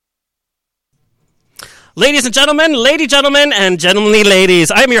Ladies and gentlemen, and gentlemanly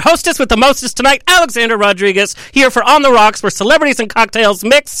ladies, I am your hostess with the mostest tonight, Alexander Rodriguez, here for On the Rocks, where celebrities and cocktails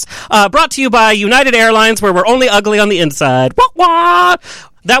mix, brought to you by United Airlines, where we're only ugly on the inside. Wah, wah.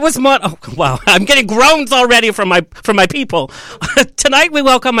 That was oh, wow, I'm getting groans already from my people. Tonight we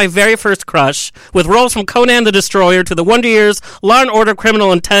welcome my very first crush, with roles from Conan the Destroyer to The Wonder Years, Law & Order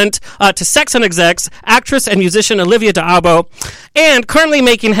Criminal Intent, to Sex and Execs, actress and musician Olivia, and currently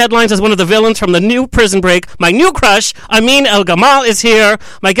making headlines as one of the villains from the new Prison Break, my new crush, Amin Gamal, is here.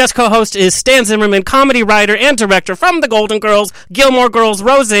 My guest co-host is Stan Zimmerman, comedy writer and director from The Golden Girls, Gilmore Girls,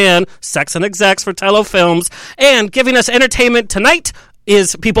 Roseanne, Sex and Execs for Tello Films, and giving us entertainment tonight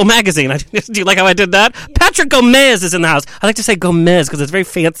is People Magazine. Do you like how I did that? Patrick Gomez is in the house. I like to say Gomez because it's very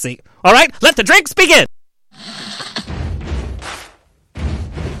fancy. All right, let the drinks begin.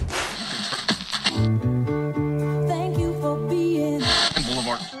 Thank you for being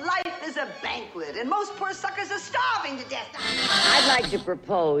Boulevard. Life is a banquet, and most poor suckers are starving to death. I'd like to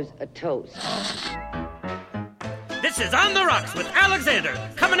propose a toast. This is On the Rocks with Alexander,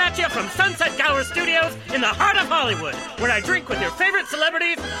 coming at you from Sunset Gower Studios in the heart of Hollywood, where I drink with your favorite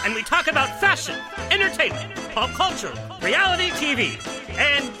celebrities and we talk about fashion, entertainment, pop culture, reality TV,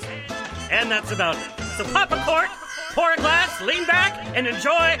 and that's about it. So pop a cork, pour a glass, lean back, and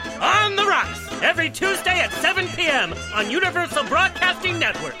enjoy On the Rocks every Tuesday at 7 p.m. on Universal Broadcasting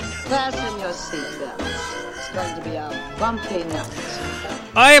Network. Fasten your seatbelts. It's going to be a bumpy night.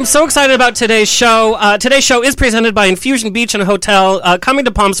 I am so excited about today's show. Today's show is presented by Infusion Beach and Hotel, coming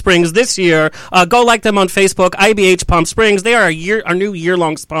to Palm Springs this year. Go like them on Facebook, IBH Palm Springs. They are our new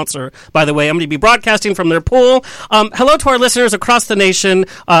year-long sponsor, by the way. I'm going to be broadcasting from their pool. Hello to our listeners across the nation,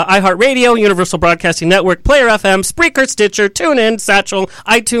 iHeartRadio, Universal Broadcasting Network, Player FM, Spreaker, Stitcher, TuneIn, Satchel,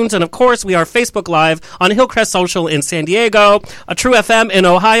 iTunes, and of course, we are Facebook Live on Hillcrest Social in San Diego, True FM in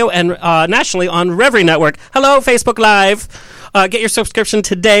Ohio, and nationally on Reverie Network. Hello, Facebook Live. Get your subscription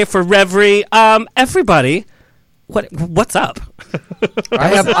today for Reverie. Everybody, what's up?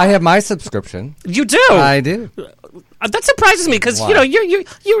 I have my subscription. You do? I do. That surprises me because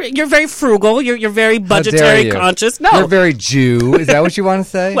you're very frugal. You're very budgetary conscious. No, you're very Jew. Is that what you want to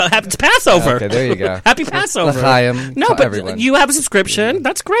say? Well, it's Passover. Okay, there you go. Happy Passover. L'chaim. No, but everyone. You have a subscription.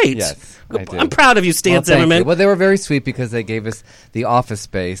 That's great. Yes, I do. I'm proud of you, Stan Zimmerman. Well, they were very sweet because they gave us the office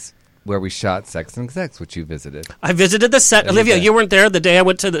space where we shot Sex and Execs, which you visited. I visited the set. Olivia, you weren't there the day I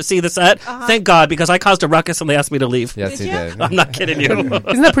went to see the set. Thank God, because I caused a ruckus and they asked me to leave. Yes, you did. I'm not kidding you.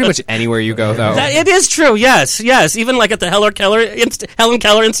 Isn't that pretty much anywhere you go, though? It is true, yes. Even like at the Helen Keller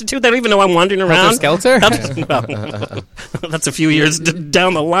Institute, they don't even know I'm wandering around. Helter Skelter? Well, that's a few years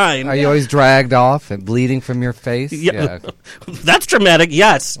down the line. Are you always dragged off and bleeding from your face? Yeah. That's dramatic,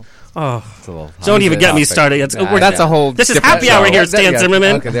 yes. Oh, don't even get me started. That's a whole. This is happy hour here, Stan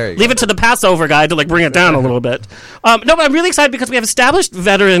Zimmerman. Okay, there you Leave go. it to the Passover guy to bring it down a little bit. No, but I'm really excited because we have established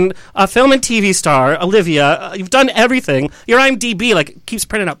veteran film and TV star Olivia. You've done everything. Your IMDb keeps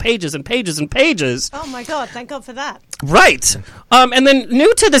printing out pages and pages and pages. Oh my God! Thank God for that. Right, and then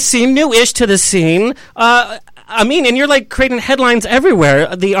newish to the scene. I mean, and you're creating headlines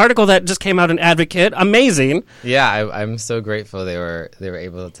everywhere. The article that just came out in Advocate, amazing. Yeah, I'm so grateful they were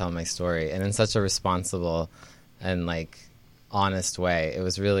able to tell my story, and in such a responsible and honest way. It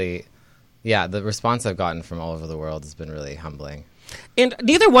was really, the response I've gotten from all over the world has been really humbling. And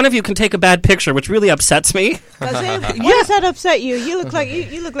neither one of you can take a bad picture, which really upsets me. Why does that upset you? You look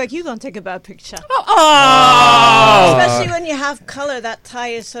like you're gonna take a bad picture. Oh! Especially when you have color. That tie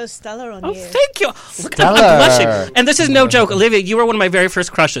is so stellar on you. Thank you. Look, I'm blushing. And this is no joke, Olivia. You were one of my very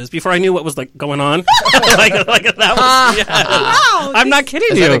first crushes before I knew what was going on. That was. Yeah. Wow! I'm not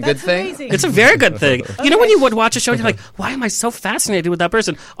kidding you. Is that a good thing? Amazing. It's a very good thing. You know when you would watch a show, you're like, why am I so fascinated with that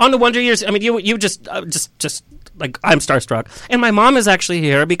person? On the Wonder Years, I mean, you just I'm starstruck. And my mom is actually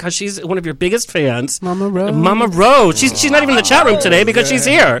here because she's one of your biggest fans. Mama Rose. She's not even in the chat room today because she's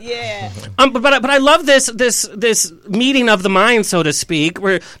here. Yeah. But I love this meeting of the mind, so to speak.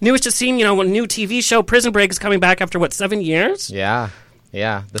 We're newish to scene, a new TV show, Prison Break, is coming back after 7 years? Yeah.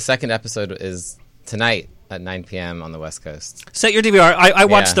 The second episode is tonight at 9 p.m. on the West Coast. Set your DVR. I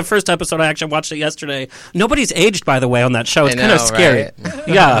watched the first episode. I actually watched it yesterday. Nobody's aged, by the way, on that show. It's kind of scary. Right?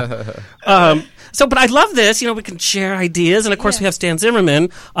 Yeah. But I love this. We can share ideas. And, of course, we have Stan Zimmerman.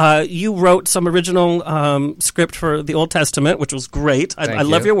 You wrote some original script for the Old Testament, which was great. I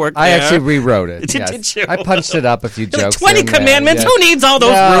love your work there. I actually rewrote it. Did you? I punched it up a few jokes. 20 commandments? Who needs all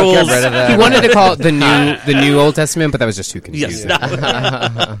those rules? Get rid of that. He wanted to call it the new Old Testament, but that was just too confusing.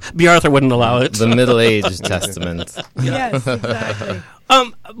 Yes. B. Arthur wouldn't allow it. The Middle Age Testament. Yes, exactly.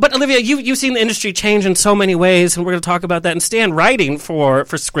 But Olivia, you've seen the industry change in so many ways, and we're going to talk about that. And Stan, writing for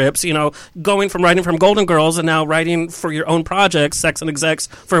scripts, going from writing from Golden Girls and now writing for your own projects, Sex and Execs,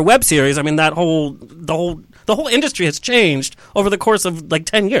 for a web series. I mean, the whole industry has changed over the course of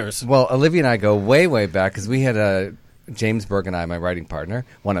 10 years. Well, Olivia and I go way, way back because we had James Berg and I, my writing partner,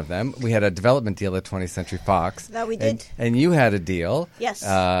 one of them, we had a development deal at 20th Century Fox. That we did. And you had a deal. Yes.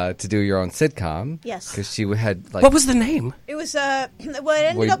 To do your own sitcom. Yes. Because she had What was the name? It was, it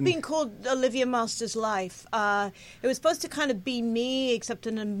ended up being called Olivia Master's Life. It was supposed to kind of be me, except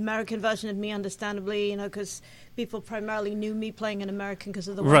an American version of me, understandably, because people primarily knew me playing an American because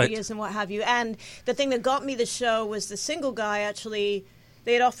of the Warriors and what have you. And the thing that got me the show was the single guy actually.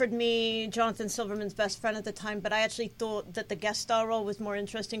 They had offered me Jonathan Silverman's best friend at the time, but I actually thought that the guest star role was more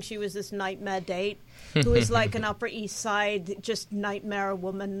interesting. She was this nightmare date who is like an Upper East Side, just nightmare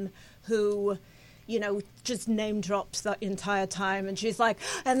woman who, just name drops the entire time. And she's like,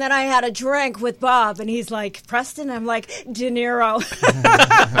 and then I had a drink with Bob. And he's like, Preston? I'm like, De Niro.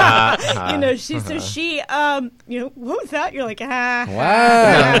 What was that? You're like,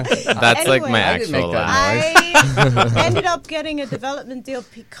 Wow. That's anyway, my actual laugh. I ended up getting a development deal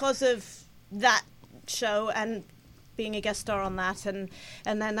because of that show and being a guest star on that. And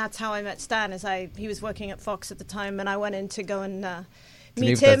then that's how I met Stan. He was working at Fox at the time, and I went in to go and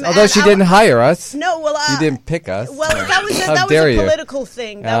meet him. Although she didn't hire us. No, well, you didn't pick us. Well, that was a political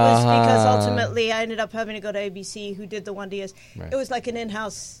thing. That was because ultimately I ended up having to go to ABC, who did the Wonder Years. Right. It was like an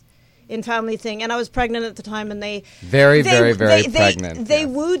in-family thing, and I was pregnant at the time, and they very pregnant. They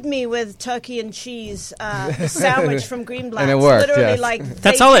wooed me with turkey and cheese, the sandwich from Greenblatt's. And it worked. Literally, yes.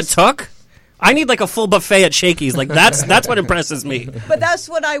 That's all it took. I need a full buffet at Shakey's. That's what impresses me. But that's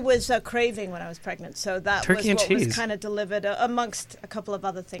what I was craving when I was pregnant. So that Turkey was and what cheese. was kind of delivered amongst a couple of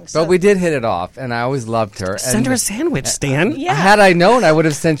other things. But we did hit it off, and I always loved her. Send her a sandwich, Stan. Yeah. Had I known, I would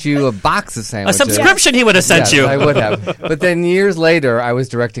have sent you a box of sandwiches. A subscription he would have sent Yes, you. I would have. But then years later, I was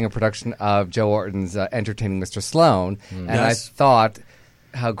directing a production of Joe Orton's Entertaining Mr. Sloan, and I thought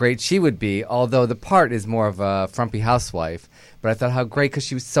how great she would be, although the part is more of a frumpy housewife. But I thought how great, because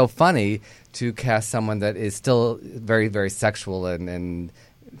she was so funny, to cast someone that is still very, very sexual, and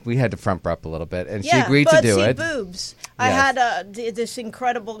we had to front her up a little bit, and she agreed to do it. Boobs. Yes. I had this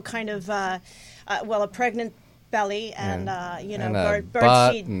incredible kind of, a pregnant belly and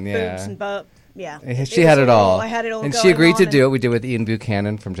birdseed boobs and butt. Yeah, she had it all. I had it all, and going she agreed to on do it. We did it with Ian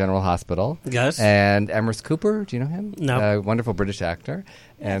Buchanan from General Hospital. Yes, and Emrys Cooper. Do you know him? No, wonderful British actor.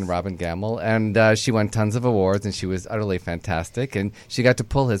 And Robin Gamal, and she won tons of awards, and she was utterly fantastic. And she got to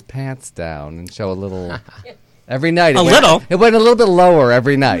pull his pants down and show a little. Every night. It went a little bit lower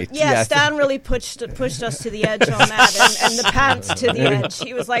every night. Yeah, yes. Stan really pushed us to the edge on that, and the pants to the edge.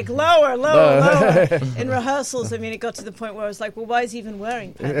 He was like, lower. In rehearsals, it got to the point where I was like, well, why is he even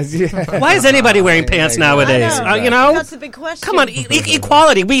wearing pants? Why is anybody wearing pants nowadays? That's the big question. Come on,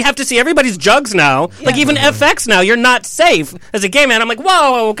 equality. We have to see everybody's jugs now. Yeah. Like even FX now, you're not safe. As a gay man, I'm like,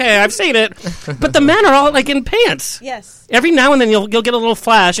 whoa, okay, I've seen it. But the men are all in pants. Yes. Every now and then you'll get a little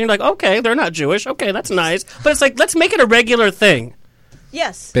flash, and you're like, okay, they're not Jewish. Okay, that's nice. But it's let's make it a regular thing.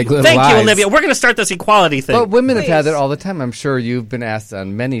 Yes. Big Little Thank Lies. you, Olivia. We're going to start this equality thing. But women have had that all the time. I'm sure you've been asked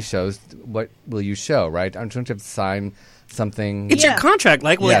on many shows, what will you show, right? Don't you have to sign something? It's your contract,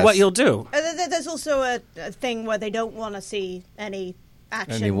 what you'll do. There's also a thing where they don't want to see any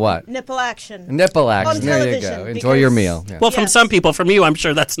action. Any what? Nipple action. Nipple action. On there you go. Enjoy your meal. Yeah. Well, from some people, from you, I'm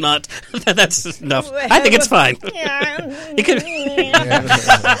sure that's not. That's enough. I think it's fine. You can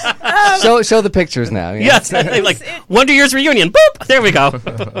show the pictures now. Yeah. Yes, Wonder Years reunion. Boop. There we go.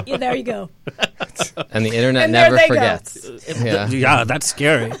 Yeah, there you go. And the internet and never forgets. Yeah, that's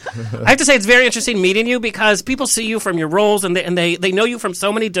scary. I have to say, it's very interesting meeting you because people see you from your roles, and they know you from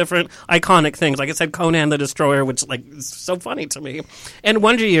so many different iconic things. Like I said, Conan the Destroyer, which is so funny to me. And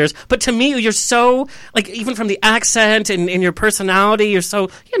Wonder Years. But to me, you're so, even from the accent and your personality, you're so,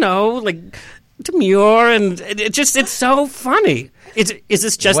 demure, and it's so funny. Is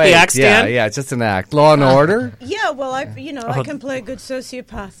this just the act, Stan? Yeah, it's just an act. Law and Order? Yeah, well, I can play a good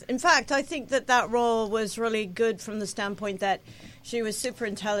sociopath. In fact, I think that role was really good from the standpoint that she was super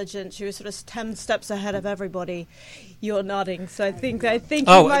intelligent. She was sort of 10 steps ahead of everybody. You're nodding, so I think you might be a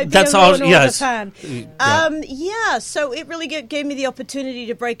Law and Order fan. So it really gave me the opportunity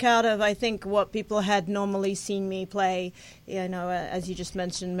to break out of, I think, what people had normally seen me play. As you just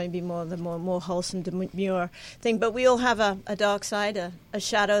mentioned, maybe more the more wholesome, demure thing. But we all have a dark side, a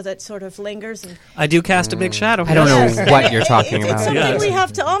shadow that sort of lingers. And I do cast a big shadow. I don't know what you're talking about. It's something we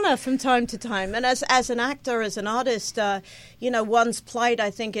have to honor from time to time. And as an actor, as an artist, one's plight,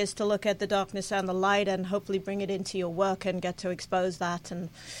 I think, is to look at the darkness and the light and hopefully bring it into your work and get to expose that and,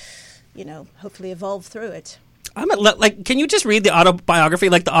 hopefully evolve through it. Can you just read the autobiography,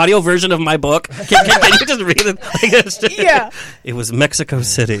 like the audio version of my book? Can you just read it? Yeah. It was Mexico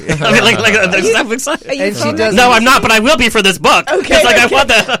City. I mean, I'm excited. Are you from does- No, I'm not, but I will be for this book. Okay, It's like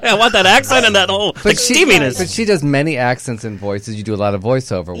okay. I want that accent and that whole steaminess. But she does many accents and voices. You do a lot of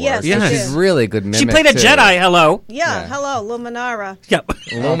voiceover work. Yes, I She's do. really good mimic, She played a too. Jedi. Hello. Yeah, hello, Luminara. Yep.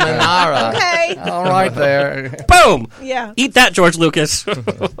 Luminara. Okay. All right there. Boom. Yeah. Eat that, George Lucas.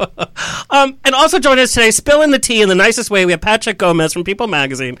 And also joining us today, spilling the tea in the nicest way, we have Patrick Gomez from People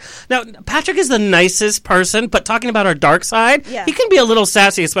Magazine. Now, Patrick is the nicest person, but talking about our dark side, he can be a little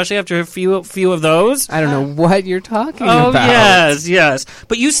sassy, especially after a few of those. I don't know what you're talking Oh, about. yes.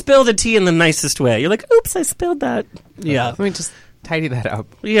 But you spill the tea in the nicest way. You're like, oops, I spilled that. Yeah. Let me just tidy that up.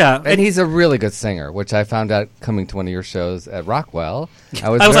 Yeah. And he's a really good singer, which I found out coming to one of your shows at Rockwell. I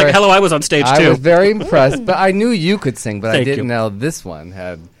was like, hello, I was on stage, too. I was very impressed, but I knew you could sing, but I Thank didn't you. know this one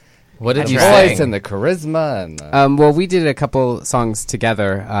had What did the you voice sing? and the charisma. And Well, we did a couple songs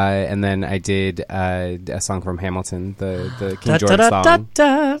together, and then I did a song from Hamilton, the King George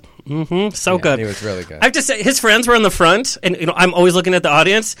song. So good. He was really good. I have to say, his friends were in the front, and I'm always looking at the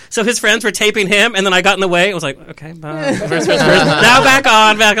audience. So his friends were taping him, and then I got in the way. I was like, okay, bye. Verse. Now back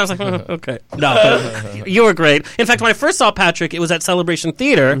on. I was like, okay. No, you were great. In fact, when I first saw Patrick, it was at Celebration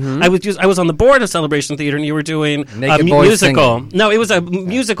Theater. I was on the board of Celebration Theater, and you were doing a Naked boys musical. singing. No, it was a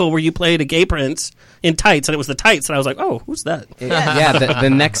musical where you played a gay prince in tights, and it was the tights, and I was like, oh, who's that? Yeah, the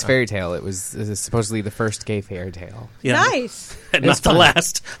next fairy tale. It was supposedly the first gay fairy tale. Yeah. Nice. And not the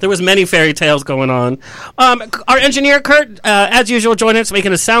last. There was many fairy tales going on. Our engineer, Kurt, as usual, joining us,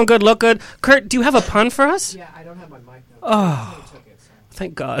 making us sound good, look good. Kurt, do you have a pun for us? Yeah, I don't have my mic now. Oh,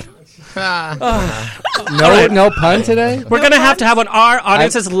 thank God. No pun today? We're going to have what our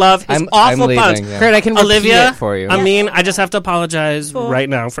audiences love his awful leaving, puns. yeah. Kurt, I can repeat Olivia, it for you. Amin, I just have to apologize right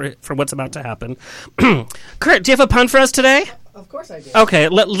now for what's about to happen. Kurt, do you have a pun for us today? Of course I do. Okay,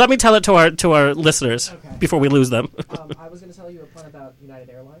 let me tell it to our listeners before we lose them. I was going to tell you a pun about United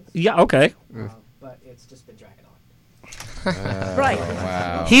Airlines, Yeah, okay. but it's just been dragging on. Right.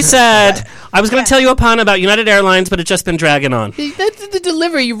 Wow. He said, I was going to tell you a pun about United Airlines, but it's just been dragging on. That's the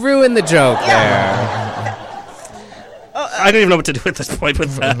delivery. You ruined the joke there. I don't even know what to do at this point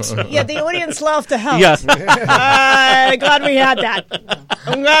with that. Yeah, the audience laughed to help. Yes. Glad we had that.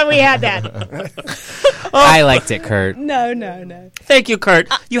 I'm glad we had that. I liked it, Kurt. No. Thank you, Kurt.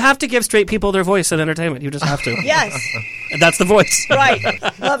 You have to give straight people their voice in entertainment. You just have to. Yes. And that's the voice. Right.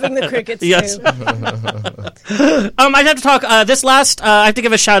 Loving the crickets, Yes. too. I have to talk. I have to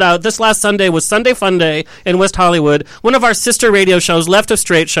give a shout out. This last Sunday was Sunday Fun Day in West Hollywood. One of our sister radio shows, Left of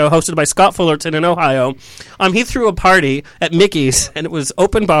Straight Show, hosted by Scott Fullerton in Ohio. He threw a party at Mickey's, and it was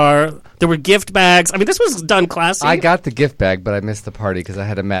open bar. There were gift bags. I mean, this was done classy. I got the gift bag, but I missed the party because I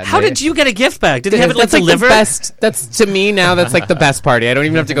had a matinee. How did you get a gift bag? Did they have it That's delivered? the best. That's to me now. That's like the best party. I don't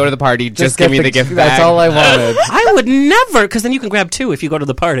even have to go to the party. Just give me the gift bag. That's all I wanted. I would never, because then you can grab two if you go to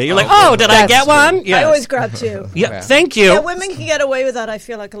the party. You're like, oh, did I get one? Yes. I always grab two. Yeah, thank you. Yeah, women can get away with that, I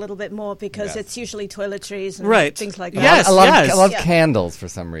feel like, a little bit more because it's usually toiletries and Right. things like that. Yes. I love Yeah. candles for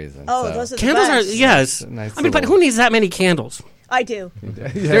some reason. Oh, so. those are the Candles are, best. yes. Nice I mean, but little- who needs that many candles? I do.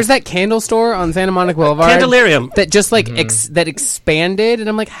 There's that candle store on Santa Monica Boulevard. Candelarium. That just like that expanded, and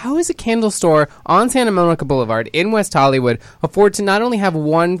I'm like, how is a candle store on Santa Monica Boulevard in West Hollywood afford to not only have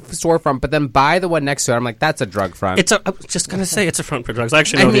one storefront but then buy the one next to it? I'm like, that's a drug front. I was just going to say it's a front for drugs. I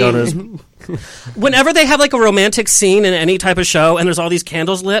actually know the owners. Whenever they have like a romantic scene in any type of show and there's all these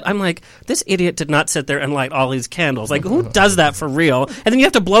candles lit, I'm like, this idiot did not sit there and light all these candles. Like, who does that for real? And then you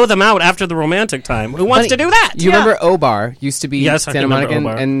have to blow them out after the romantic time. Who wants to do that? You remember O-Bar used to be Yes, I Santa remember Monica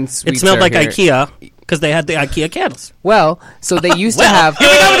O-Bar. and It sweets smelled are like here. IKEA because they had the IKEA candles. Well, so they used to have. Here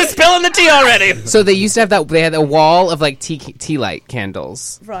we go with the spill in the tea already. So they used to have that. They had a wall of like tea light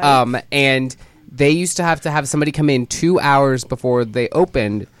candles. Right. And they used to have somebody come in 2 hours before they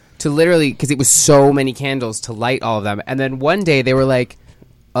opened to literally, because it was so many candles, to light all of them. And then one day they were like,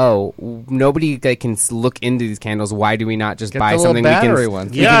 oh, nobody can look into these candles. Why do we not just Get buy the little something we battery can,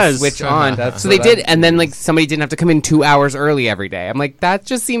 ones. we can Yes. switch on? That's So they what did, and then like somebody didn't have to come in 2 hours early every day. I'm like, that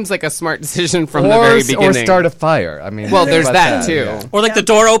just seems like a smart decision from the very beginning. Or start a fire. I mean, Well, think there's about that, too. yeah. Or like the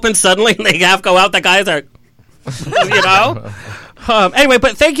door opens suddenly and they half go out. The guys are, you know. Anyway,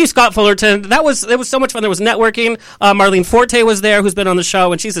 but thank you, Scott Fullerton. It was so much fun. There was networking. Marlene Forte was there, who's been on the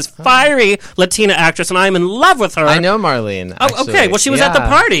show, and she's this fiery Latina actress, and I am in love with her. I know Marlene. Oh, Actually. okay. Well, she was at the Yeah.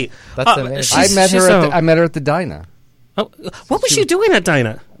 party. That's amazing. I met she's her. so- I met her at the diner. what was she doing at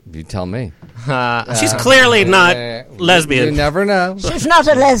Dinah? You tell me. She's clearly not lesbian. You never know. She's not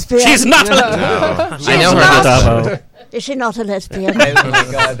a lesbian. She's not a I know her. Gustavo. Is she not a lesbian? Oh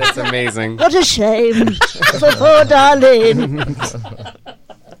my god, that's amazing. What a shame. Oh, darling.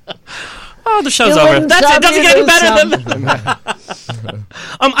 Oh, the show's You over. win That's it. some, Doesn't you get any lose better than that.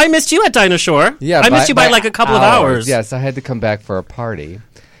 I missed you at Dinosaur. Yeah, I missed you by like a couple of hours. Yes, I had to come back for a party.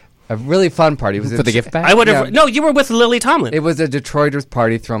 A really fun party. It was For the gift bag? I would have. Yeah. No, you were with Lily Tomlin. It was a Detroiters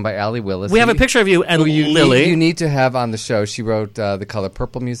party thrown by Allie Willis. We have a picture of you and who you Lily. you need to have on the show. She wrote the Color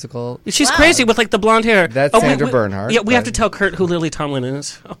Purple musical. She's crazy with like the blonde hair. That's Sandra Bernhardt, Yeah, we have but- to tell Kurt who Lily Tomlin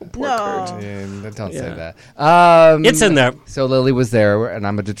is. Oh, poor No. Kurt. Don't say Yeah. that. It's in there. So Lily was there, and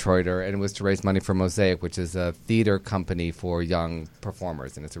I'm a Detroiter, and it was to raise money for Mosaic, which is a theater company for young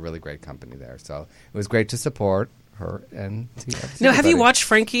performers, and it's a really great company there. So it was great to support her and see No, have you everybody. watched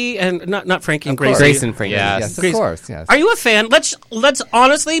Frankie and not Frankie and Of course. Gracie? Grace and Frankie. Yes. Yes, of Grace- course, yes. Are you a fan? Let's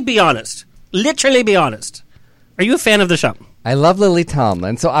honestly be honest. Literally be honest. Are you a fan of the show? I love Lily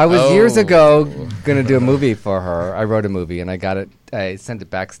Tomlin. So I was years ago going to do a movie for her. I wrote a movie, and I got it. I sent it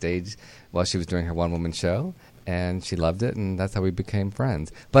backstage while she was doing her one-woman show, and she loved it, and that's how we became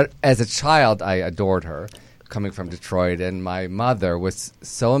friends. But as a child, I adored her, coming from Detroit, and my mother was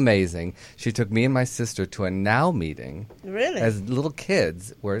so amazing. She took me and my sister to a Now meeting Really? as little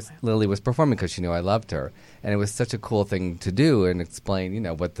kids where Lily was performing because she knew I loved her. And it was such a cool thing to do and explain,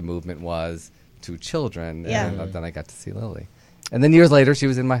 what the movement was to children. Yeah. And then I got to see Lily. And then years later, she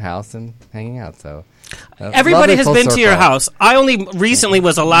was in my house and hanging out. So Everybody lovely has full been to your circle. house. I only recently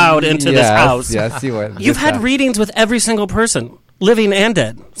was allowed into this Yes, house. Yes, you were. You've had readings with every single person, living and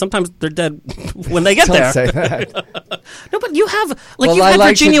dead. Sometimes they're dead when they get Don't there. say that. No, but you have Well, you've I had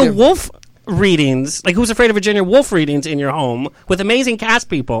like to Virginia give- Woolf readings, like Who's Afraid of Virginia Woolf readings in your home with amazing cast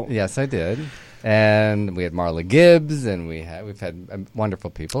people. Yes, I did. And we had Marla Gibbs, and we've had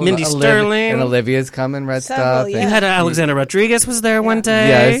wonderful people. Mindy Sterling. And Olivia's come and read Several, stuff. yeah. You had Alexander Rodriguez was there one day.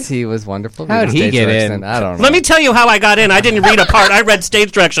 Yes, he was wonderful. How'd Read he stage get direction. in? I don't know. Let me tell you how I got in. I didn't read a part. I read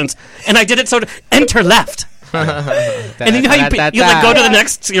stage directions, and I did it so to enter left. And then how you like go to the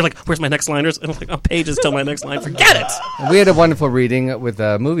next. You're like, where's my next liners? And I'm like, pages till my next line. Forget it. We had a wonderful reading with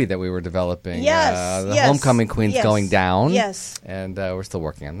a movie that we were developing. Yes, The yes, Homecoming Queen's yes, Going Down. yes. And we're still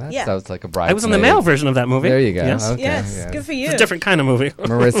working on that. Yeah. So it's like a bride. I was in the male version of that movie. There you go. Yes. Okay, Yes, yeah. good for you. It's a different kind of movie.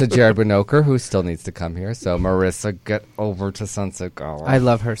 Marissa Jared Winokur, who still needs to come here. So Marissa, get over to Sunset Girl. I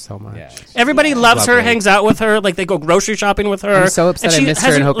love her so much. Yeah. Everybody loves her, Lovely. hangs out with her. Like they go grocery shopping with her. I'm so upset And I she missed her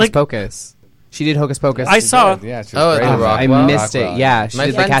in hasn't, Hocus like, Pocus. She did Hocus Pocus. I saw. Yeah, she was Oh, great at in the that. I Rockwell? missed it. Yeah, she My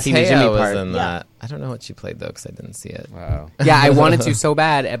did the friend Kathy and Jimmy Teo was part. in that. I don't know what she played though because I didn't see it. Wow. Yeah, I wanted to so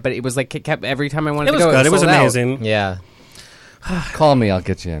bad, but it was like it kept every time I wanted It was to go. good. It was sold out. amazing. Yeah. Call me, I'll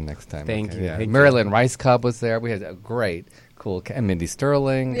get you in next time. Thank you. Yeah. Thank you. Marilyn Rice Cub was there. We had a great, cool, and Mindy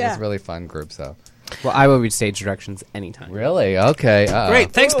Sterling. It Yeah. was a really fun group. So Well, I will read stage directions anytime. really, okay,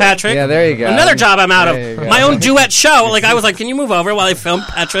 Great. Thanks, Patrick. Yeah, there you go. Another job I'm out There you of. go. My own duet show. Like I was like, can you move over while I film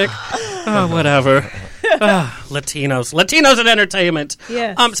Patrick? Oh, whatever. Latinos in entertainment.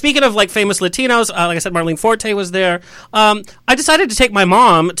 Yes. Speaking of like famous Latinos, like I said, Marlene Forte was there. I decided to take my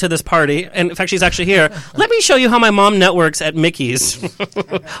mom to this party, and in fact, she's actually here. Let me show you how my mom networks at Mickey's.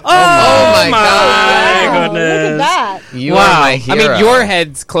 oh my my Wow, goodness! look at that. You Wow. are my I hero. mean, your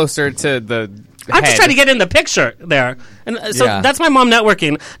head's closer to the. I'm just head. trying to get in the picture there. And so Yeah. that's my mom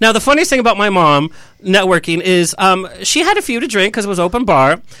networking. Now, the funniest thing about my mom networking is she had a few to drink because it was open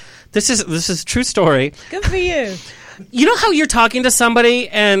bar. This is a true story. Good for you. You know how you're talking to somebody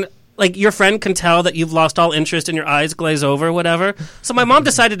and like your friend can tell that you've lost all interest and your eyes glaze over or whatever? So my mom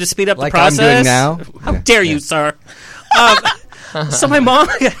decided to speed up Like the process. I'm doing now? How dare you, sir? So my mom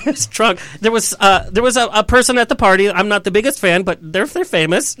is drunk. There was a person at the party. I'm not the biggest fan, but they're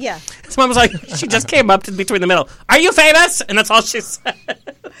famous. Yeah. So mom was like, she just came up to between the middle. Are you famous? And that's all she said.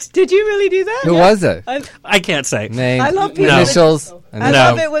 Did you really do that? Who was it? I can't say. Name, I love people- initials. I No.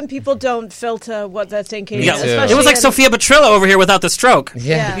 love it when people don't filter what they're thinking. Yeah, especially it was like in- Sophia Petrillo over here without the stroke.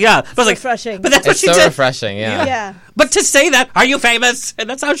 Yeah. Yeah, it was like refreshing. But that's what It's she so did. refreshing. Yeah. Yeah. But to say that, are you famous? And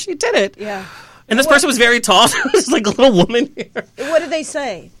that's how she did it. Yeah. And this person was very tall. It was like a little woman here. What did they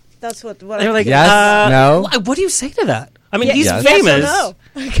say? That's what They were like, Yes, no? What do you say to that? I mean, Yeah, he's yes. famous.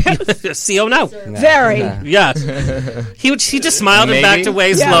 Yes or no? See, oh no. Very. Yeah. He just smiled and Maybe. backed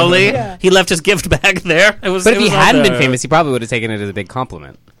away Yeah. slowly. Yeah. He left his gift bag there. It was. But if it he was all hadn't been there. famous, he probably would have taken it as a big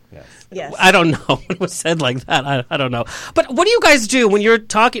compliment. Yes. I don't know when it was said like that. I don't know. But what do you guys do when you're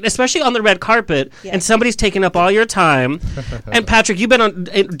talking, especially on the red carpet, and somebody's taking up all your time? And Patrick, you've been on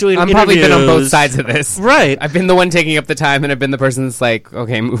doing I've interviews. probably been on both sides of this. Right. I've been the one taking up the time, and I've been the person that's like,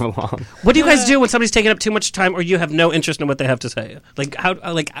 okay, move along. What do you guys do when somebody's taking up too much time, or you have no interest in what they have to say? Like,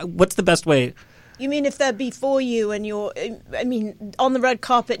 what's the best way? You mean if they're before you and you're, on the red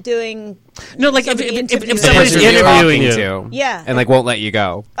carpet doing... No, like if somebody's interviewing you, and like won't let you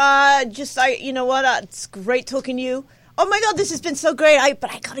go. You know what? It's great talking to you. Oh my God, this has been so great.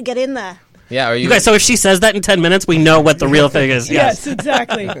 But I gotta get in there. Yeah, or you guys. So if she says that in 10 minutes, we know what the real thing is. Yes,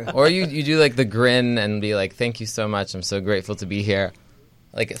 exactly. Or you do like the grin and be like, "Thank you so much. I'm so grateful to be here."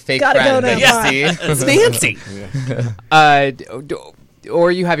 Like a fake Gotta friend. Go that you see. It's fancy.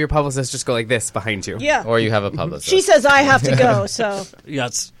 Or you have your publicist just go like this behind you. Yeah. Or you have a publicist. She says I have to go, so.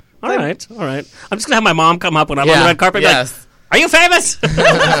 Yes. All right. I'm just going to have my mom come up when I'm on the red carpet. Yes. Like, are you famous?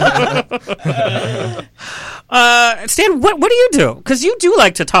 Stan, what do you do? Because you do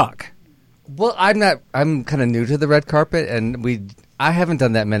like to talk. Well, I'm not. I'm kind of new to the red carpet, and I haven't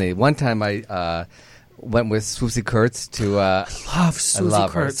done that many. One time I went with Swoosie Kurtz to. I love Swoosie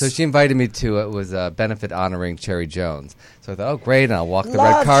Kurtz. So she invited me to. It was a benefit honoring Cherry Jones. So I thought, oh great, and I'll walk the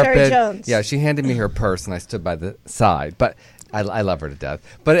red carpet. Cherry Jones. Yeah, she handed me her purse, and I stood by the side, but. I love her to death.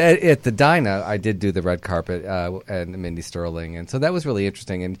 But at the Dinah, I did do the red carpet and Mindy Sterling. And so that was really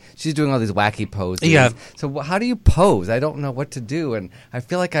interesting. And she's doing all these wacky poses. Yeah. So how do you pose? I don't know what to do. And I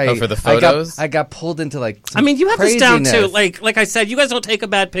feel like for the photos? I got pulled into like some you have craziness. this down too. Like I said, you guys don't take a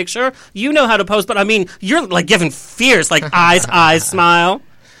bad picture. You know how to pose. But you're like giving fierce, like eyes, smile.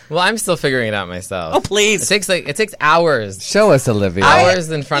 Well, I'm still figuring it out myself. Oh, please. It takes hours. Show us, Olivia. Hours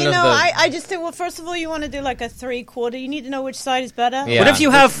in front of the... I just think, well, first of all, you want to do like a 3/4. You need to know which side is better. Yeah. What if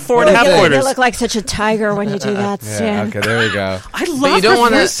you have 4.5 quarters? You look like such a tiger when you do that, Stan. Okay, there we go. I love you don't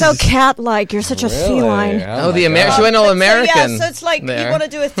want You're to... so cat-like. You're such a feline. Oh, she went all American. So it's like there. you want to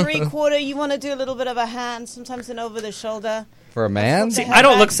do a 3/4. You want to do a little bit of a hand, sometimes an over the shoulder. For a man? See, I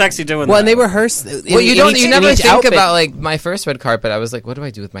don't look sexy doing that. Well, and they rehearse. You never think outfit. about like my first red carpet. I was like, what do I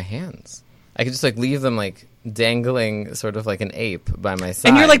do with my hands? I could just like leave them like dangling, sort of like an ape by my side.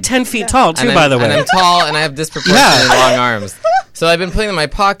 And you're like 10 feet tall too, and by the way. And I'm tall, and I have disproportionately long arms. So I've been putting them in my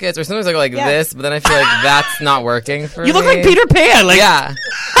pockets, or sometimes I go like this, but then I feel like that's not working for me. You look like Peter Pan. Like, yeah.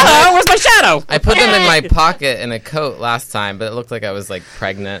 Hello, where's my shadow? I put them in my pocket in a coat last time, but it looked like I was like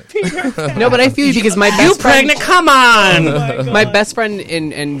pregnant. No, but I feel you because my best You friend, pregnant? Come on. my best friend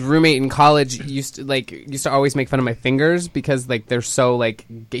and roommate in college used to always make fun of my fingers because like they're so like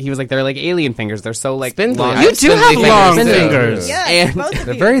he was like they're like alien fingers. They're so like Spindly. long. You do have long fingers. Yeah, And both of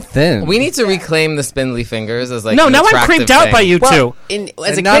They're you. very thin. We need to reclaim the spindly fingers as like No, an now I'm attractive creeped out thing. by you two. Well,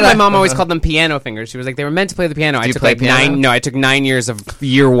 as a not kid, my a- mom always called them piano fingers. She was like, they were meant to play the piano. I you took play like piano? 9. No, I took 9 years of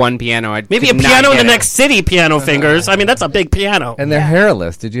year 1 piano. I Maybe a could not piano in get the it. next city, piano fingers. I mean, that's a big piano. And they're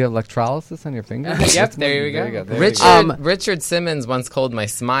hairless. Did you have electrolysis on your fingers? Yep, there you go. There you Richard, go. Richard Simmons once called my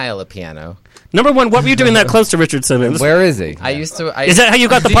smile a piano. Number one, what were you doing that close to Richard Simmons? Where is he? I used to. Is that how you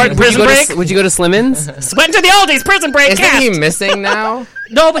got the part in Prison Break? Would you go to Slimmins? Went to the oldies, Prison Break Isn't cast. he missing now?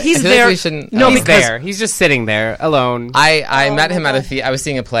 No, but he's I feel like there. we shouldn't- No, Oh. He's because there. He's just sitting there alone. I met him at a theater. I was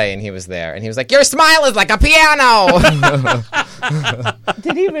seeing a play, and he was there, and he was like, "Your smile is like a piano."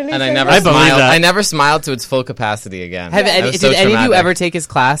 Did he really? And I say never I that? believe smiled. that. I never smiled to its full capacity again. That was Did so any of you traumatic. ever take his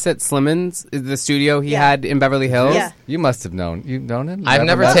class at Slimmins, the studio he Yeah. had in Beverly Hills? Yeah. You must have known. You've known him? I've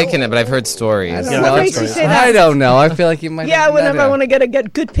never met taken it, but I've heard stories. him? Yeah, What that's makes you right. say that? I don't know. I feel like you might. Yeah, have met whenever I him. want to get a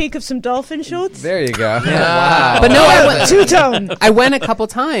good peek of some dolphin shorts. There you go. Wow. But no, I went, Two-tone. I went a couple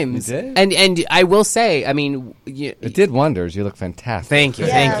times. You did? And I will say, I mean... It did wonders. You look fantastic. Thank you,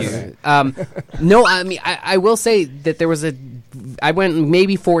 Yes. thank you. No, I mean, I will say that there was I went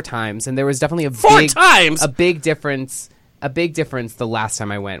maybe 4 times, and there was definitely a Four big, times? a big difference. A big difference the last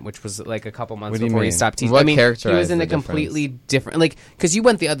time I went, which was like a couple months What do you before he mean? stopped teaching. What I mean, he characterized was in the a completely different, like, because you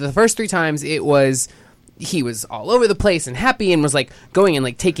went the first 3 times. It was he was all over the place and happy and was like going and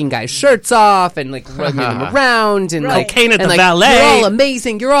like taking guys' shirts off and like rubbing them around and like Cocaine at and, the like, valet. You're all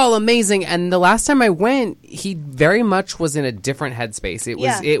amazing. You're all amazing. And the last time I went, he very much was in a different headspace.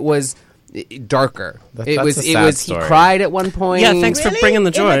 It was darker. That's It a was sad he story. cried at one point. Yeah, thanks for Really? bringing the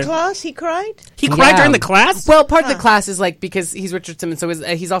In joy. the class, he cried. He cried during the class? Well, part of the class is like because he's Richard Simmons, so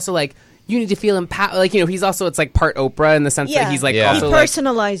he's also like you need to feel empowered. Like he's also it's like part Oprah in the sense that he's like Yeah. also He like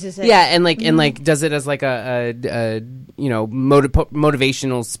personalizes it. yeah, and like does it as like a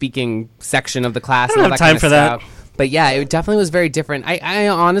motivational speaking section of the class. I don't and all have time kind of for that. stuff. But yeah, it definitely was very different. I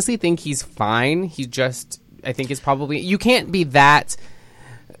honestly think he's fine. He just I think is probably you can't be that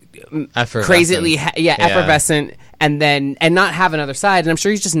Effervescent. crazily effervescent and not have another side. And I'm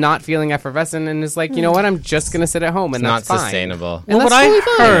sure he's just not feeling effervescent and is like, you know what, I'm just going to sit at home, and It's that's not fine. sustainable. Well,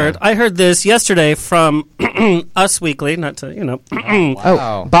 what I heard this yesterday from Us Weekly, not to,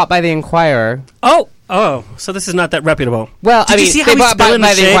 Oh, bought by the Inquirer. Oh, so this is not that reputable. Well, Did I mean, you see how they he's bought by spilling the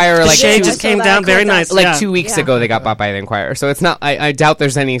shade? Inquirer The like shade two- just came down very nice. Like yeah. 2 weeks ago, they got bought by the Inquirer. So it's not. I doubt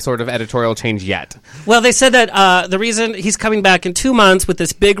there's any sort of editorial change yet. Well, they said that the reason he's coming back in 2 months with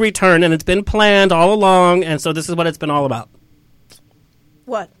this big return, and it's been planned all along, and so this is what it's been all about.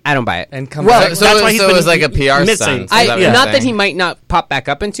 What? I don't buy it. And come Well, back. so That's why he's it been was like a PR missing. stunt. Is that what you're Not that saying? he might not pop back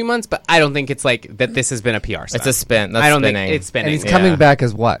up in 2 months, but I don't think it's like that. This has been a PR stunt. It's a spin. That's I don't spinning. think it's spinning. And he's coming back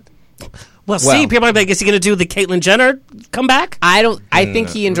as what? Well, see, people are like, is he going to do the Caitlyn Jenner comeback? I don't. I think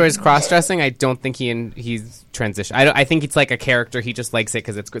he enjoys cross dressing. I don't think he's transition. I think it's like a character. He just likes it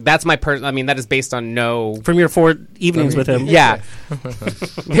because it's good. That's my I mean, that is based on no. From your 4 evenings with him. Yeah,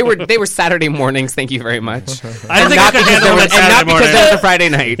 they were Saturday mornings. Thank you very much. I don't think I could handle that and Saturday not morning. because there was a Friday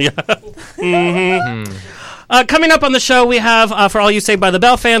night. Coming up on the show, we have, for all you Saved by the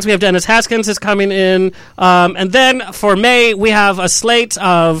Bell fans, we have Dennis Haskins is coming in. And then for May, we have a slate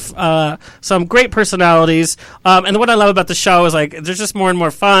of some great personalities. And what I love about the show is, like, there's just more and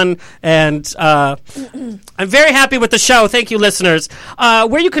more fun. And I'm very happy with the show. Thank you, listeners.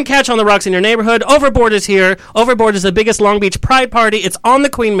 Where you can catch On the Rocks in your neighborhood, Overboard is here. Overboard is the biggest Long Beach Pride party. It's on the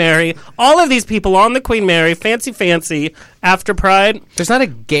Queen Mary. All of these people on the Queen Mary, fancy, after Pride. There's not a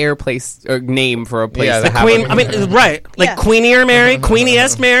gayer place or name for a place. Yeah, to the have Queen, a- I mean, right. Like Yeah. Queenier Mary,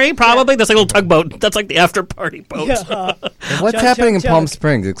 Queeniest Mary, probably. That's like a little tugboat. That's like the after party boat. What's happening in Palm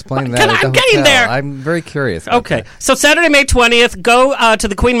Springs? Explain that. at the I'm getting hotel. there. I'm very curious. about Okay, that. so Saturday, May 20th, go to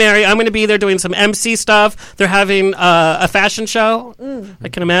the Queen Mary. I'm going to be there doing some MC stuff. They're having a fashion show, I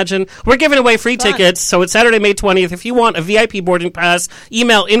can imagine. We're giving away free tickets, so it's Saturday, May 20th. If you want a VIP boarding pass,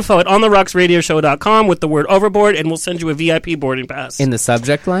 email info@ontherocksradioshow.com with the word Overboard, and we'll send you a VIP boarding pass. in the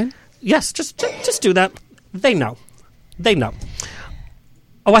subject line. Yes, just do that. They know.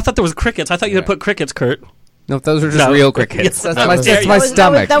 Oh, I thought there was crickets. I thought you had put crickets, Kurt. No, those are just No. real crickets. That's That my, was- that's my That was-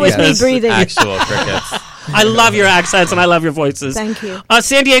 stomach. that was me yes. breathing. Actual crickets. I love your accents and I love your voices. Thank you.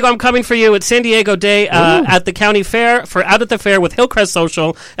 San Diego, I'm coming for you. It's San Diego Day at the County Fair for Out at the Fair with Hillcrest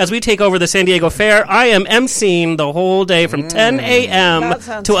Social. As we take over the San Diego Fair, I am emceeing the whole day from 10 a.m. That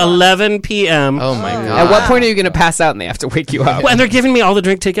sounds to fun. 11 p.m. Oh my god. At what point are you going to pass out and they have to wake you up? And they're giving me all the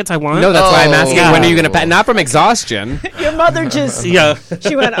drink tickets I want. No, that's why I'm asking. Yeah. When are you going to pass? Not from exhaustion. Your mother just. Yeah.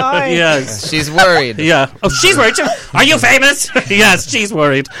 She went, Yes. She's worried. Yeah. Oh, she's worried too. Are you famous? Yes, she's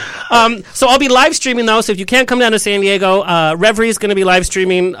worried. So I'll be live streaming though. So if you can't come down to San Diego, Reverie is going to be live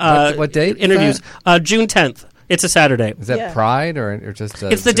streaming. What date is interviews? June 10th. It's a Saturday. Is that Yeah. Pride or just?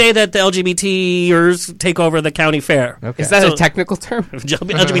 It's the day that the LGBTers take over the county fair. Okay. Is that So- a technical term?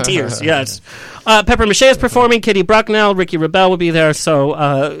 LGBTers, yes. Pepper Mache is performing. Kitty Brucknell, Ricky Rebel will be there. So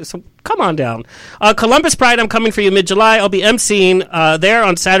come on down. Columbus Pride, I'm coming for you mid-July. I'll be emceeing there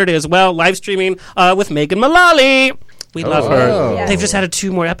on Saturday as well, live streaming with Megan Mullally. We love her. Oh. They've just added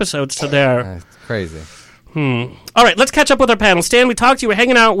 2 more episodes to there. That's crazy. All right, let's catch up with our panel. Stan, we talked to you. We're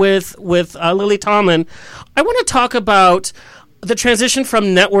hanging out with Lily Tomlin. I want to talk about the transition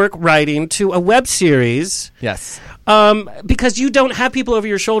from network writing to a web series. Yes. Because you don't have people over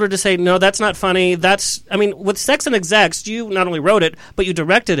your shoulder to say, no, that's not funny. With Sex and Execs, you not only wrote it, but you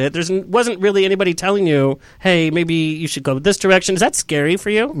directed it. There wasn't really anybody telling you, hey, maybe you should go this direction. Is that scary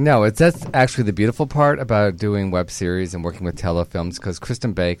for you? No, that's actually the beautiful part about doing web series and working with telefilms, because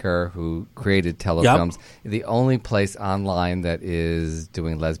Kristen Baker, who created telefilms, is the only place online that is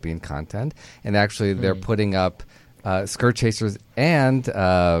doing lesbian content. And actually, they're putting up Skirt Chasers and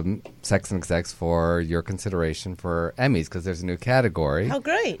Sex and Execs for your consideration for Emmys, because there's a new category. How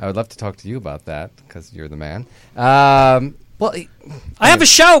great. I would love to talk to you about that, because you're the man. Well, I have a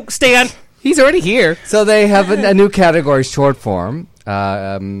show, Stan. He's already here. so they have a new category, short form,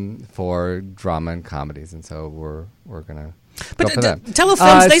 for drama and comedies, and so we're gonna. But go for that.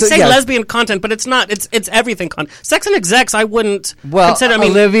 telefilms, they So, say yes. lesbian content, but it's not. It's everything content. Sex and Execs, I wouldn't consider.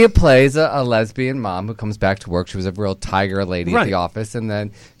 Olivia plays a lesbian mom who comes back to work. She was a real tiger lady at Right. the office, and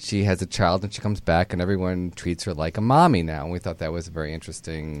then she has a child, and she comes back, and everyone treats her like a mommy now. And we thought that was a very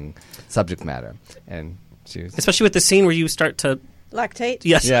interesting subject matter. And she was... especially with the scene where you start to. Lactate.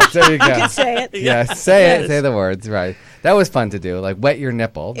 Yes. Yeah, there you go. You can say it. Yes, say Yes. it. Say the words. Right. That was fun to do. Like wet your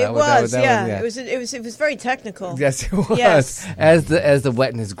nipple. It was, yeah. It was very technical. Yes, it was. Yes. As the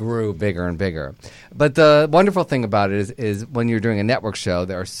wetness grew bigger and bigger. But the wonderful thing about it is when you're doing a network show,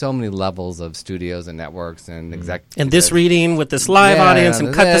 there are so many levels of studios and networks and And this reading with this live audience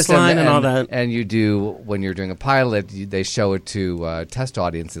and cut this line and all that. And you do, when you're doing a pilot, they show it to test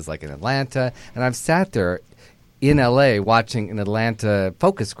audiences like in Atlanta. And I've sat there in L.A. watching an Atlanta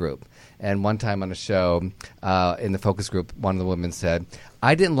focus group. And one time on a show, in the focus group, one of the women said,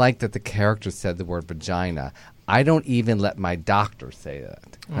 I didn't like that the character said the word vagina. I don't even let my doctor say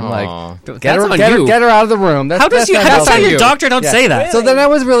that. I'm like, get her out of the room. How does your doctor don't say that? Really? So then I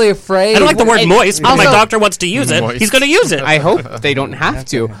was really afraid. I don't like the word moist, but my doctor wants to use it. He's going to use it. I hope they don't have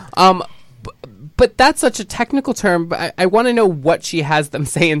to. But that's such a technical term. But I want to know what she has them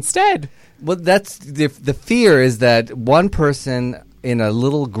say instead. Well, that's the fear is that one person in a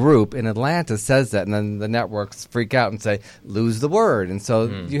little group in Atlanta says that, and then the networks freak out and say, lose the word. And so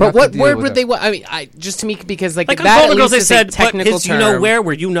you But have what to deal word with would it. they want? I mean, just to me, because like on that Golden at Girls, least they is a said, put technical his term. you know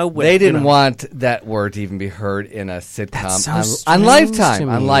where you know where. They didn't you know. want that word to even be heard in a sitcom That's so on strange Lifetime.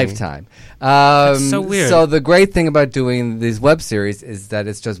 to On me. Lifetime. That's so weird. So the great thing about doing these web series is that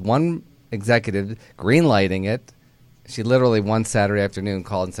it's just one executive green-lighting it. She literally one Saturday afternoon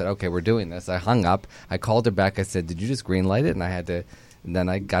called and said, okay, we're doing this. I hung up. I called her back. I said, did you just green-light it? And then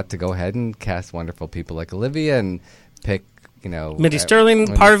I got to go ahead and cast wonderful people like Olivia and pick, Mindy Sterling,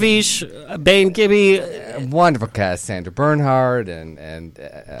 Parvish, Bane Gibby. Wonderful cast. Sandra Bernhard and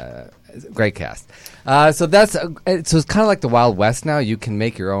great cast. So it's kind of like the Wild West now. You can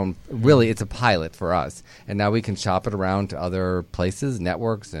make your own. Really, it's a pilot for us. And now we can shop it around to other places,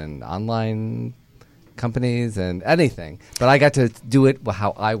 networks, and online companies and anything, but I got to do it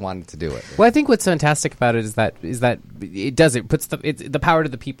how I wanted to do it. Well, I think what's fantastic about it is that it puts the power to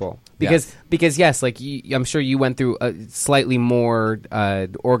the people because yes, like I'm sure you went through a slightly more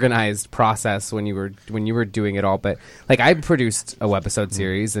organized process when you were doing it all, but like I produced a webisode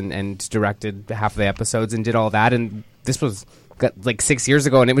series and directed half of the episodes and did all that, and this was like 6 years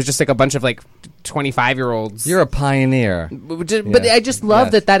ago, and it was just like a bunch of like 25-year-olds. You're a pioneer, but I just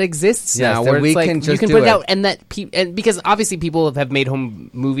love that exists now, where it's like you can put it out, and and because obviously people have made home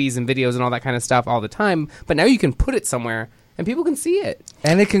movies and videos and all that kind of stuff all the time, but now you can put it somewhere and people can see it,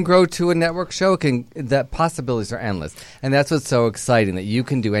 and it can grow to a network show. The possibilities are endless, and that's what's so exciting, that you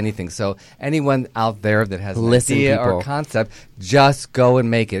can do anything. So anyone out there that has an idea or concept, just go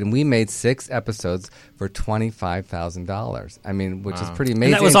and make it. And we made 6 episodes for $25,000. I mean, which is pretty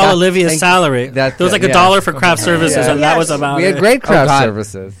amazing. And that was all Olivia's salary. There was like $1 for craft services, and that was about it. We had great craft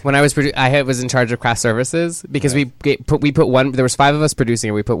services. When I was I was in charge of craft services because we put one. There was 5 of us producing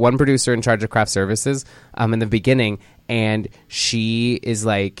it. We put one producer in charge of craft services in the beginning, and she is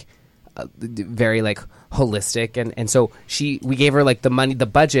like very like holistic, and so we gave her like the money, the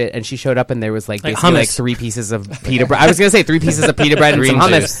budget, and she showed up and there was like basically like 3 pieces of pita bread. I was gonna say 3 pieces of pita bread and some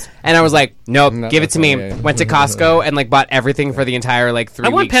hummus, and I was like, nope, give it to me. Went to Costco and like bought everything for the entire like 3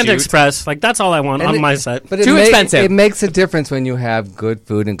 week I want Panda shoot. Express, like that's all I want on my set. But too expensive. It makes a difference when you have good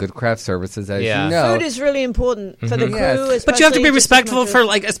food and good craft services, as you know. Food is really important for the crew, but you have to be respectful for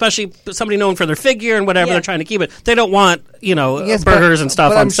like, especially somebody known for their figure and whatever they're trying to keep it. They don't want burgers and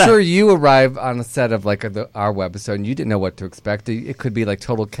stuff but on I'm set. sure you arrive on a set of like our webisode and you didn't know what to expect. It could be like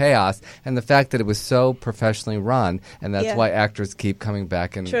total chaos, and the fact that it was so professionally run, and that's why actors keep coming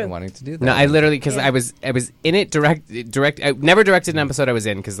back and wanting to do that. No, I literally, because I was in it direct. I never directed an episode I was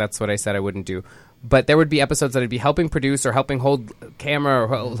in because that's what I said I wouldn't do. But there would be episodes that I'd be helping produce or helping hold camera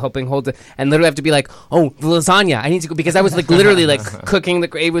or helping hold and literally have to be like, oh, the lasagna, I need to go, because I was like literally like cooking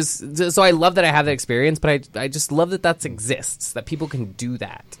it was. So I love that I have that experience, but I just love that exists, that people can do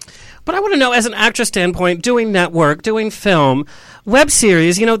that. But I want to know, as an actress standpoint, doing network, doing film, web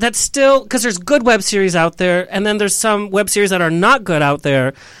series, that's still, because there's good web series out there, and then there's some web series that are not good out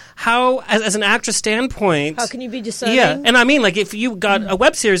there. How, as an actress standpoint... How can you be discerning? Yeah, and I mean, like, if you got a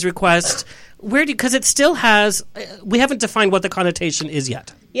web series request, because it still has... we haven't defined what the connotation is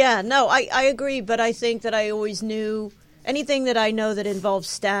yet. Yeah, no, I agree, but I think that I always knew... Anything that I know that involves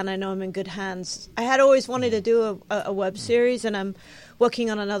Stan, I know I'm in good hands. I had always wanted to do a web series, and I'm working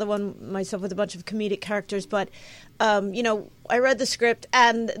on another one myself with a bunch of comedic characters. But, I read the script,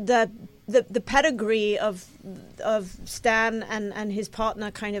 and the pedigree of Stan and his partner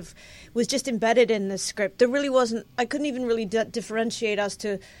kind of was just embedded in the script. There really wasn't... I couldn't even really differentiate as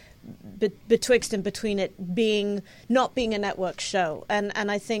to... betwixt and between it not being a network show, and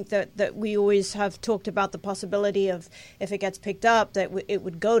I think that we always have talked about the possibility of, if it gets picked up, that it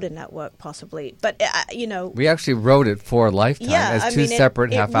would go to network possibly, but we actually wrote it for Lifetime as two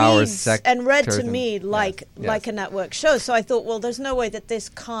separate half hours and read to me like a network show. So I thought, well, there's no way that this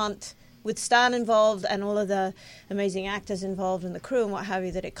can't, with Stan involved and all of the amazing actors involved and the crew and what have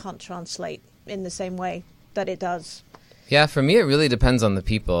you, that it can't translate in the same way that it does. Yeah, for me, it really depends on the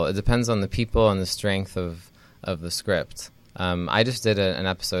people. It depends on the people and the strength of the script. I just did an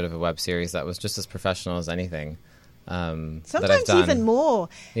episode of a web series that was just as professional as anything. Sometimes that I've done. even more.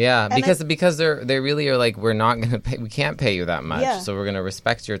 Yeah, because they really are like, we're not going to pay. We can't pay you that much, Yeah. so we're going to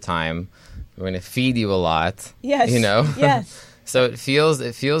respect your time. We're going to feed you a lot. Yes. You know. Yes. So it feels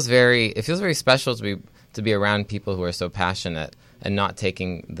very special to be around people who are so passionate and not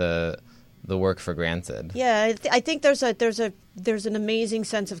taking the work for granted. Yeah, I think there's an amazing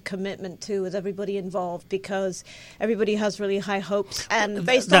sense of commitment too with everybody involved, because everybody has really high hopes, and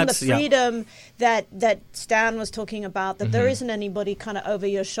based on the freedom that Stan was talking about, that there isn't anybody kind of over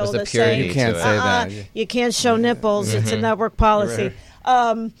your shoulder saying you can't say that. You can't show nipples. It's a network policy.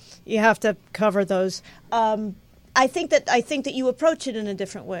 You have to cover those. I think that you approach it in a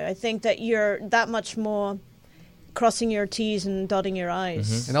different way. I think that you're that much more crossing your T's and dotting your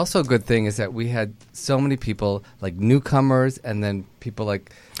I's. And also a good thing is that we had so many people, like newcomers, and then people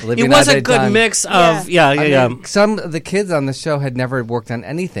like Olivia. It was a good mix of Some of the kids on the show had never worked on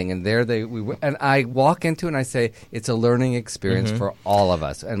anything, and and I walk into it and I say it's a learning experience for all of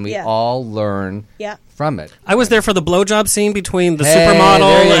us, and we all learn from it. I was there for the blowjob scene between the Hey, supermodel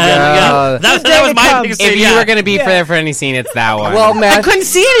there you and go. that was my biggest If scene. you were going to be there for any scene, it's that one. Well, I couldn't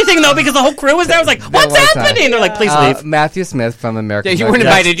see anything though because the whole crew was there. I was like, "What's happening?" They're like, "Please leave." Matthew Smith from American. Yeah, you weren't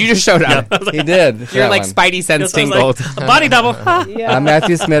invited. You just showed up. He did. You're that like one. Spidey sense So I was tingled. like, a body double.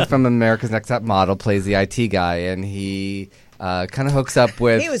 Matthew Smith from America's Next Top Model plays the IT guy, and he kind of hooks up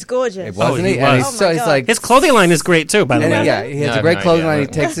with. He was gorgeous. Wasn't he he? And was. he's like His clothing line is great too, by the way. yeah, he has No, a great no clothing idea. line.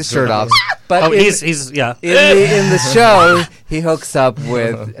 He takes his shirt off, but he's in the show he hooks up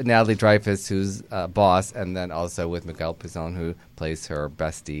with Natalie Dreyfus, who's boss, and then also with Miguel Pizon, who plays her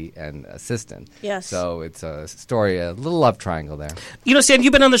bestie and assistant. Yes. So it's a story, a little love triangle there. You know, Stan,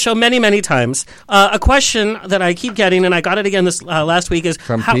 you've been on the show many, many times. A question that I keep getting, and I got it again this last week, is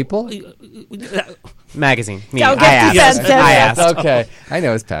From people? Magazine. Me. Don't I get asked. defensive. I asked. Okay, I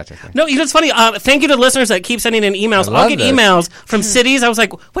know it's Patrick. No, you know, it's funny. Thank you to listeners that keep sending in emails. I I'll love get this. emails from cities. I was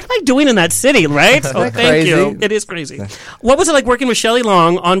like, what am I doing in that city, right? So that thank you. crazy? It is crazy. What was it like working with Shelley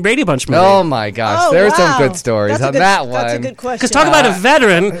Long on Brady Bunch movie? Oh my gosh, there's some good stories That's a on good, that one. That's a good question. Because talk about a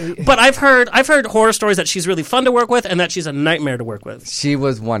veteran, but I've heard horror stories that she's really fun to work with and that she's a nightmare to work with. She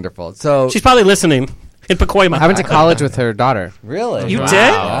was wonderful. So She's probably listening in Pacoima. I went to college with her daughter. really, You did?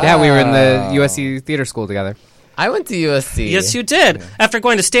 Yeah, we were in the USC theater school together. I went to USC. Yes, you did. After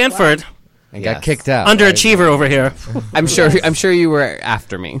going to Stanford, and Yes. got kicked out. underachiever over here. I'm sure you were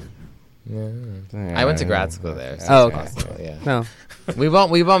after me. I went to grad school there. So Oh, it's okay. possible, yeah. No. We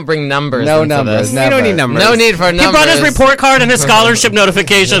won't bring numbers. No into numbers. This. Never. We don't need numbers. No need for numbers. He brought his report card and his scholarship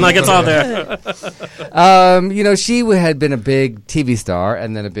notification, like it's on there. She had been a big TV star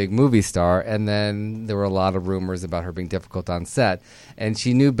and then a big movie star, and then there were a lot of rumors about her being difficult on set. And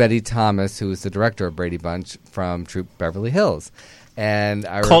she knew Betty Thomas, who was the director of Brady Bunch, from Troop Beverly Hills. And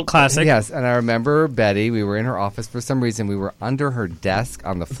Cult classic. Yes, and I remember Betty. We were in her office for some reason. We were under her desk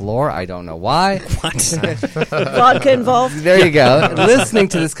on the floor. I don't know why. What? Vodka involved. There you go. Listening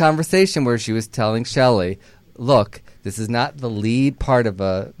to this conversation where she was telling Shelley, look, this is not the lead part of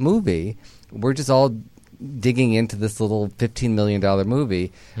a movie. We're just all digging into this little $15 million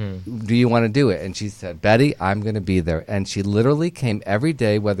movie. Do you want to do it? And she said, Betty, I'm going to be there. And she literally came every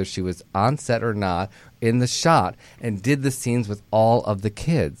day, whether she was on set or not, in the shot, and did the scenes with all of the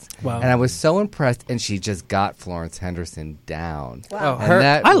kids. Wow. And I was so impressed, and she just got Florence Henderson down. Wow. And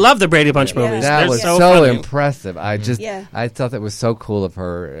that, I love the Brady Bunch movies. that They're was so so funny. impressive. I just, Yeah. I thought that was so cool of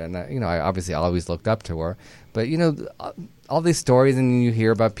her, and I obviously always looked up to her. But all these stories, and you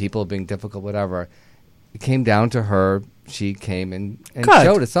hear about people being difficult, whatever. It came down to her. She came and Good.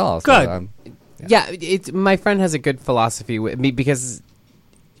 showed us all. Good. So, Yeah, my friend has a good philosophy with me because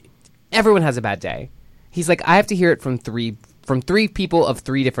everyone has a bad day. He's like, I have to hear it from three people of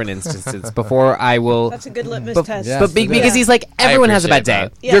three different instances before I will. That's a good litmus test. yeah. But because he's like, everyone has a bad day.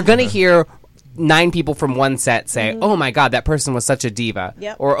 appreciate that. Yeah. You're gonna hear 9 people from one set say, "Oh my god, that person was such a diva,"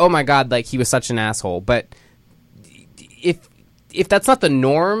 Yep. or "Oh my god, like he was such an asshole." But if that's not the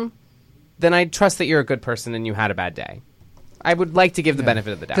norm, then I trust that you're a good person and you had a bad day. I would like to give the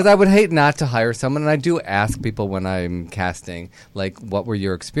benefit of the doubt. because I would hate not to hire someone, and I do ask people when I'm casting, like, what were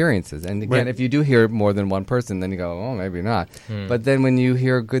your experiences? And again, Right. if you do hear more than one person, then you go, oh, maybe not. But then when you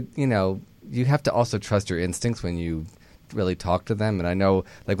hear good, you have to also trust your instincts when you really talk to them. And I know,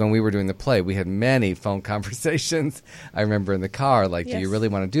 like, when we were doing the play, we had many phone conversations. I remember in the car, like, do you Yes. really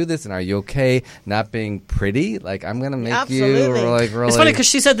want to do this? And are you okay not being pretty? Like, I'm going to make Absolutely. you, like, really... It's funny because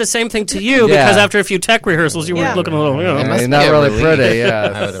she said the same thing to you Yeah. because after a few tech rehearsals, you were Yeah. looking a little, It must You're be not a really relief, pretty,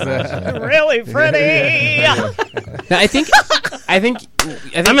 yeah. I would imagine. really pretty. No, I think I'm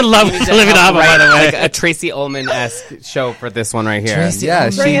in love with Olivia Nava, by the way. Like a Tracy Ullman-esque show for this one right here. Tracy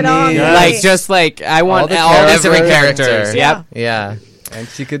Bring it on. Like just like I want all these different characters. Yep. Yeah. And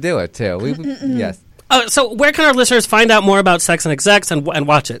she could do it too. Yes. So where can our listeners find out more about Sex and Execs and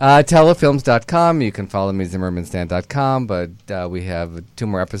watch it? Telefilms.com. You can follow me, ZimmermanStan.com. But we have 2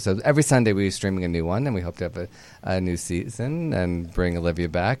 more episodes. Every Sunday we're streaming a new one, and we hope to have a new season and bring Olivia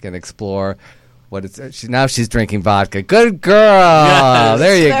back and explore what it's. Now she's drinking vodka. Good girl. Yes.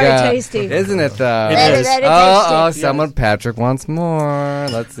 There you Very go. tasty. Isn't it, though? It is. Oh, someone, Patrick wants more.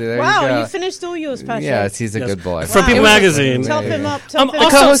 Let's see. There Wow, you go. you finished all yours, Patrick. Yes, he's a good boy. From People Magazine. Top him up. The Top him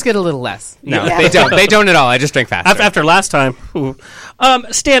up. co-hosts get a little less. No, they don't. They don't at all. I just drink faster. After last time. Ooh.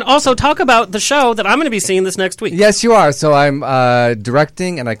 Stan, also talk about the show that I'm going to be seeing this next week. Yes, you are. So I'm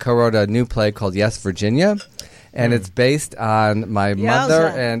directing, and I co-wrote a new play called Yes, Virginia. And it's based on my mother,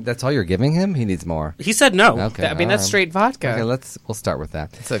 and that's all you're giving him? He needs more. He said no. Okay, I mean, that's straight vodka. Okay, we'll start with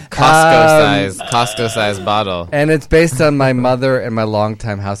that. It's a Costco-size bottle. And it's based on my mother and my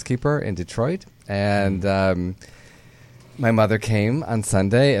longtime housekeeper in Detroit. And my mother came on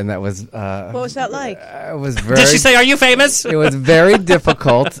Sunday, and that was... What was that like? It was very... Did she say, "Are you famous?" It was very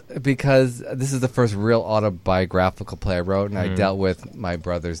difficult because this is the first real autobiographical play I wrote, and I dealt with my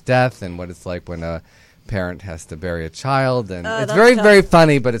brother's death and what it's like when a parent has to bury a child, and it's very, very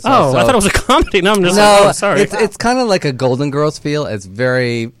funny, but it's also... I thought it was a comedy. No, I'm just sorry. It's kind of like a Golden Girls feel. It's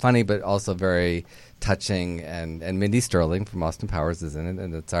very funny, but also very touching, and Mindy Sterling from Austin Powers is in it,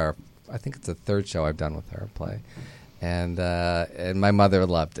 and I think it's the 3rd show I've done with her play. And my mother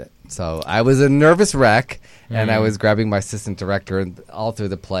loved it. So I was a nervous wreck, and I was grabbing my assistant director and all through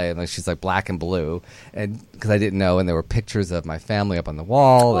the play, and she's like black and blue, and because I didn't know, and there were pictures of my family up on the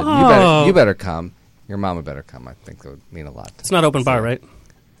wall, and you better come. Your mama better come. I think it would mean a lot. It's not open bar, right?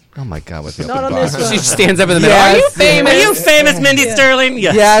 Oh my God! With the Not open on bar. this one. She stands up in the middle. Yes, Are you famous? Are you famous, Mindy Sterling?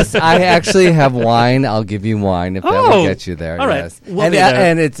 Yes. Yes, I actually have wine. I'll give you wine if that will get you there. All right. Yes. We'll be there.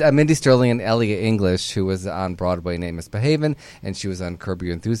 And it's Mindy Sterling and Elliot English, who was on Broadway named Misbehavin', and she was on Curb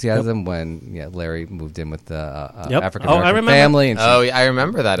Your Enthusiasm when Larry moved in with the African American family. And I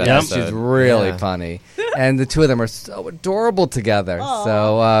remember that episode. She's really funny. And the two of them are so adorable together. Aww.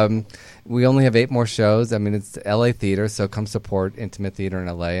 So we only have 8 more shows. I mean, it's LA theater, so come support Intimate Theater in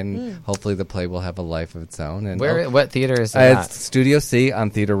LA, and hopefully the play will have a life of its own. And what theater is that? It's Studio C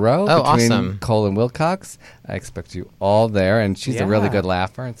on Theater Row between awesome. Cole and Wilcox. I expect you all there, and she's a really good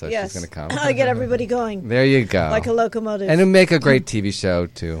laugher, and so she's going to come. I get everybody going. There you go. Like a locomotive. And it'll make a great TV show,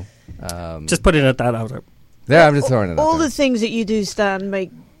 too. Just putting that out there. There, I'm just throwing it out All there. the things that you do, Stan, make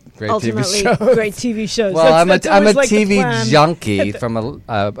Great ultimately TV shows. great TV shows. Well, I'm a always like the TV plan. junkie from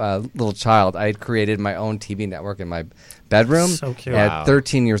a little child. I had created my own TV network in my bedroom So cute. at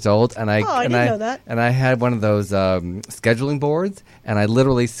 13 years old, and I didn't know that. And I had one of those scheduling boards, and I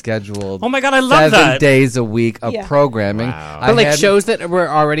literally scheduled. Oh my God, I love 7 that. days a week of programming. Wow. I But had shows that were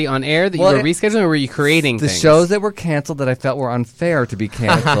already on air that you were rescheduling, or were you creating the things? shows that were canceled that I felt were unfair to be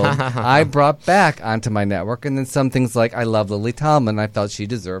canceled. I brought back onto my network, and then some things like I love Lily Tomlin. I felt she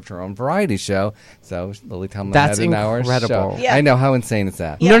deserved her own variety show, so Lily Tomlin That's had an hour incredible. show. Yeah. I know, how insane is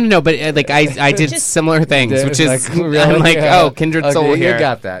that? No, but I did Just- similar things, which is Like, really? I'm like, Yeah. kindred Okay, soul here. You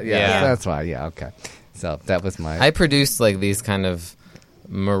got that. Yeah, Yeah. that's why. Yeah, okay. So that was my. I produced like these kind of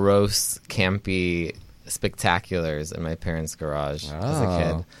morose, campy spectaculars in my parents' garage as a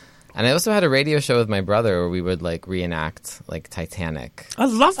kid. And I also had a radio show with my brother where we would like reenact like Titanic. I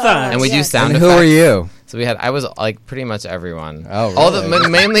love that. And we do yes. sound and effects. who are you? So I was like pretty much everyone. Oh, All the really?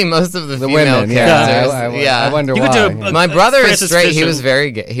 mainly most of the female women. Yeah, characters. I wonder You why. could do a- My brother is Francis straight. He Fisher. was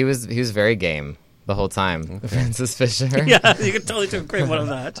very he was very game the whole time. Francis Fisher. Yeah, you could totally do a great one of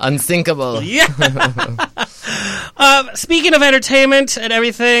that. Unsinkable. Yeah. Speaking of entertainment and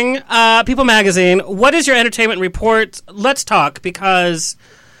everything, People Magazine, what is your entertainment report? Let's talk, because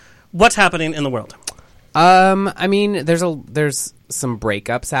what's happening in the world? I mean, there's some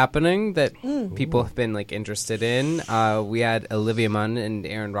breakups happening that people have been like interested in. We had Olivia Munn and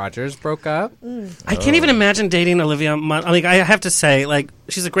Aaron Rodgers broke up. I can't even imagine dating Olivia Munn. Like, I have to say, like,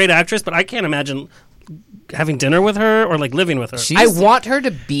 she's a great actress, but I can't imagine having dinner with her or like living with her. I want her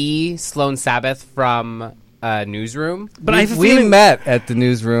to be Sloane Sabbath from Newsroom. But I have a we feeling met at the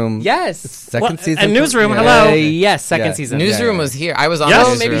Newsroom. Yes. Second season. and Newsroom, Yeah. hello. Yes, second Yeah. season. Newsroom Yeah. was here. I was on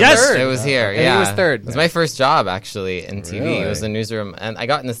Yes, the maybe Newsroom. third. It was here. I think it Yeah, was third. It was my first job actually in TV. Really? It was the Newsroom, and I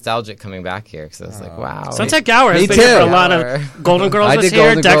got nostalgic coming back here because I was like, wow. Sunset Gower has Me been here for a too. lot of Golden Girls I was did here,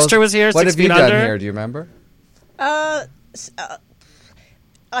 Golden Girls. Dexter was here, What 6 have you Feet done Under. here? Do you remember?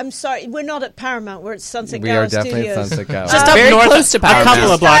 I'm sorry, we're not at Paramount. We're at Sunset We Gower are definitely at Studios. Sunset Gower. Just up Very north, close to a Paramount.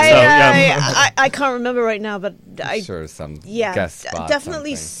 couple of blocks, though. Yeah. I can't remember right now, but Sure, some yeah, guest spot.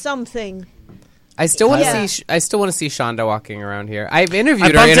 definitely something. I still want to Yeah. see. I still want to see Shonda walking around here. I've interviewed I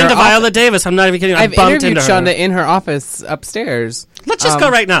her bumped in her into office. Viola Davis. I'm not even kidding. I I've bumped interviewed into her. Shonda in her office upstairs. Let's just go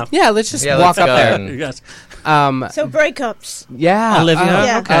right now. Yeah, let's just Yeah, walk let's up go there. and- Yes. So breakups. Yeah, Olivia?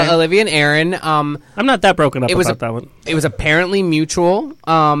 Yeah. Okay. Olivia and Aaron. I'm not that broken up It was about that one. It was apparently mutual.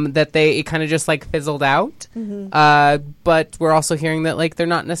 That it kind of just like fizzled out. But we're also hearing that like they're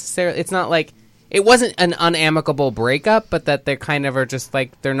not necessarily. It's not like it wasn't an unamicable breakup, but that they kind of are just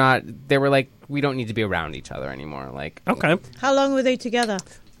like they're not. They were like we don't need to be around each other anymore. Like Okay. How long were they together?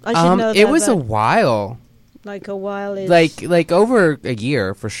 I should know that. it was a but while. like a while is Like over a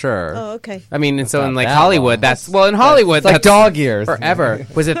year for sure. Oh, okay. I mean, and so not in like that Hollywood, long. that's in Hollywood, It's like that's dog years. forever.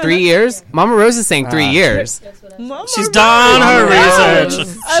 Was it 3 years? Mama Rose is saying 3 years. Mama She's Rose. done her Mama research.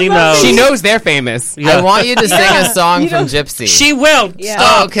 Rose. She I love knows. She knows they're famous. Yeah. I want you to sing a song You from don't- Gypsy. She will. Yeah.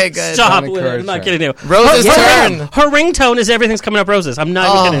 Stop. Oh, okay, good. Stop Don't with it. I'm encourage not her. kidding you. Rose's her, turn. Her ringtone is everything's coming up roses. I'm not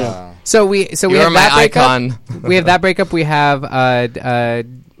even kidding you. So we You have are my that breakup. icon. We have that breakup. We have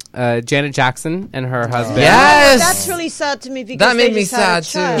Janet Jackson and her husband. Yes. That's really sad to me because That made they me just had a sad, too.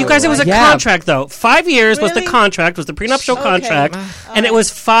 child. You guys, it was a Yeah. contract though. 5 years was the Really? contract, was the prenuptial Okay. contract, and it was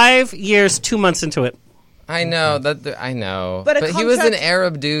 5 years, 2 months into it. I know I know, But a he was an contract-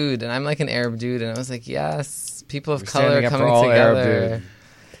 Arab dude, and I'm like an Arab dude, and I was like, yes, people of You're color standing up for coming all Arab together. dude.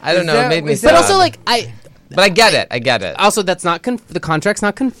 I don't know. that- It made me is sad. But also, like but I get it. I get it. also that's not the contract's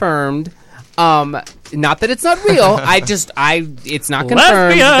not confirmed. Not that it's not real. It's not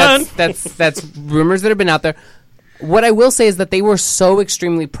confirmed. Lesbian! That's rumors that have been out there. What I will say is that they were so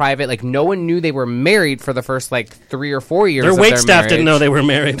extremely private. Like no one knew they were married for the first like 3 or 4 years. Their of wait their staff didn't know marriage. they were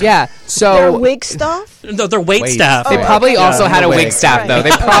married. Yeah, so Their wig stuff. No, their wait Wait. staff. they Oh, probably okay. also had a No wig way. staff though.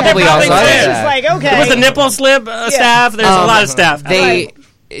 They Okay, probably also probably did. had It's like okay. There was a nipple slip staff. There's a lot of staff.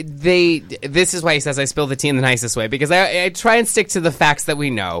 This is why he says I spill the tea in the nicest way because I try and stick to the facts that we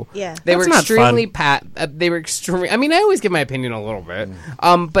know. Yeah. they That's were not extremely fun. they were extremely. I mean, I always give my opinion a little bit,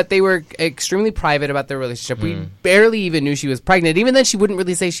 but they were extremely private about their relationship. We barely even knew she was pregnant. Even then, she wouldn't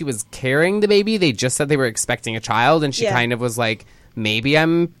really say she was carrying the baby. They just said they were expecting a child, and she Yeah. kind of was like, "Maybe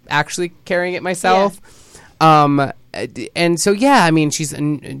I'm actually carrying it myself." And so yeah, I mean, she's a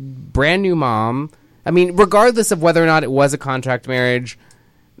brand new mom. I mean, regardless of whether or not it was a contract marriage,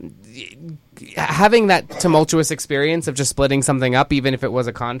 having that tumultuous experience of just splitting something up, even if it was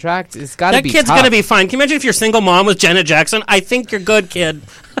a contract, it's got to That be kid's tough. gonna be fine. Can you imagine if you're single mom with Janet Jackson? I think you're good, kid.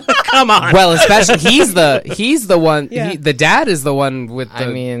 Come on. Well, especially he's the one. Yeah. The dad is the one with the, I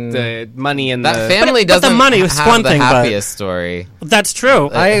mean, the money and That the family but the doesn't money was have one the thing, but- happiest story. That's true.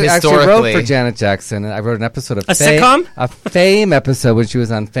 I actually wrote Historically. for Janet Jackson. I wrote an episode of A sitcom? A Fame episode when she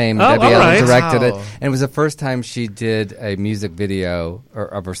was on Fame. Oh, Debbie all Allen right. directed it, Wow. and it was the first time she did a music video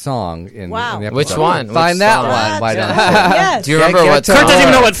of her song in Wow. the episode. Which one? Find Which that song? one. Why don't you? Yes. Do you remember Get what to Kurt song? doesn't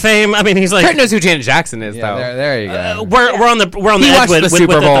even know what Fame. I mean, he's like, Kurt knows who Janet Jackson is, Yeah, though. there you go. we're on the He edge watched with the Super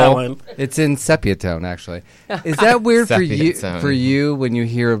with that Bowl. one. It's in sepia tone, actually. Is that weird for you? Sepia tone. For you, when you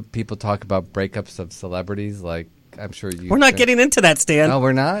hear people talk about breakups of celebrities, like I'm sure you. We're not getting into that, Stan. No,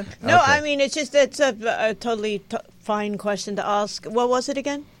 we're not. No, Okay. I mean it's just it's a totally fine question to ask. What was it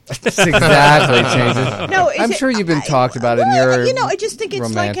again? That's exactly changes. No, is I'm it- sure you've been I- talked about in well, your. You know, I just think it's like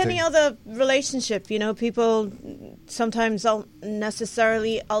romantic- any other relationship. You know, people sometimes aren't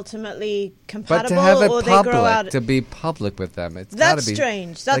necessarily ultimately But compatible, to have it or they grow out. public, to be public with them, it's That's gotta be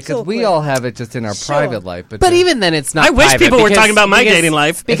strange. That's because we awkward. all have it just in our Sure. private life. But But to- even then, it's not. I wish private people were because- talking about my because- dating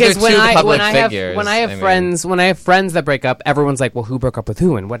life. Because If they're two public when I have figures, when I have I mean. friends when I have friends that break up, everyone's like, "Well, who broke up with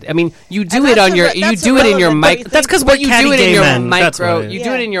who?" And what? I mean, you do And it that's on your irre- you that's do it in your irrelevant, mic. don't you think? That's because But we're you catty do it in gay your men. That's micro. what it is. You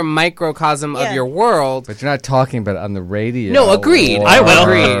do it in your microcosm of Yeah. your world. but you're not talking about it on the radio. No, agreed. or- I will.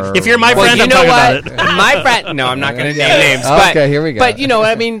 Agreed. If you're my Well, friend, you I'm know talking what? about it. My friend. No, I'm not going to name names. But, Okay, here we go. But you know what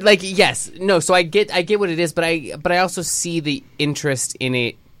I mean? Like, yes, no. So I get what it is, but I also see the interest in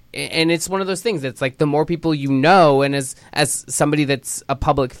it, and it's one of those things. It's like the more people you know, and as somebody that's a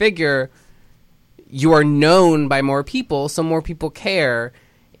public figure, you are known by more people, so more people care.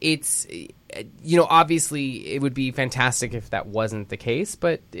 It's obviously it would be fantastic if that wasn't the case,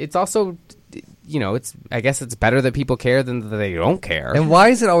 but it's also it's I guess it's better that people care than that they don't care. And why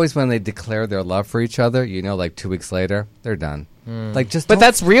is it always when they declare their love for each other, like 2 weeks later, they're done? Like just But don't-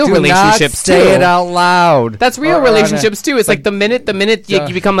 that's real do relationships, not say too. it out loud. That's real Or on relationships a- too. It's like the minute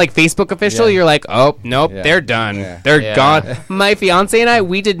you become like Facebook official, Yeah. you're like, oh nope, Yeah. they're done, Yeah. they're Yeah. gone. My fiance and I,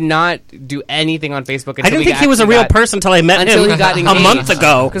 we did not do anything on Facebook. Until I didn't think he was a real person until I met until him he got a engaged. month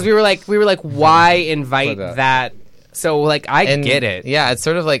ago. Because we were like, why invite But, that So like I get it. Yeah, it's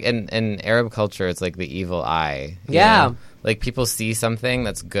sort of like in Arab culture, it's like the evil eye. Yeah. Know? Like people see something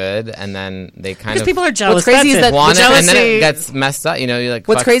that's good, and then they kind because of people are jealous. What's crazy is that want the it, and then jealousy- it gets messed up. You know, you're like.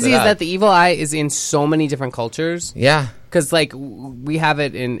 What's fucks crazy it is up. that the evil eye is in so many different cultures. Yeah. Because like we have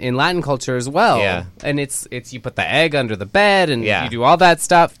it in Latin culture as well. Yeah. And it's you put the egg under the bed and Yeah. you do all that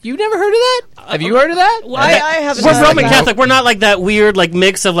stuff. You never heard of that? Have you heard of that? Well, I haven't. We're heard Roman of that. Catholic. We're not like that weird like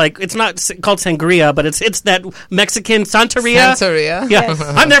mix of like it's not called sangria, but it's that Mexican Santeria. Santeria? Yeah,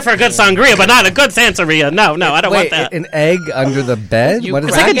 I'm there for a good sangria, but not a good Santeria. No, I don't want Wait, that. an egg under the bed? You What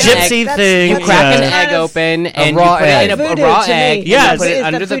is It's like a crack that? an gypsy That's- thing. that's- You crack an Yeah. egg open and raw you put egg. it in a Voodoo raw to me. egg. Yes. And you put Is it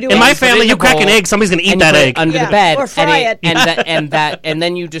that under the voodoo In my egg? put it family, in you a crack an bowl, egg, somebody's gonna eat and that you put egg. it under Yeah. the bed Or fry it. and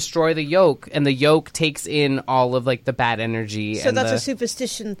then you destroy the yolk, and the yolk takes in all of like the bad energy. So and that's the, a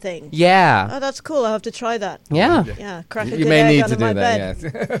superstition thing. yeah. Oh, that's cool. I'll have to try that. Yeah. Yeah, crack a You good may egg need under to do my that,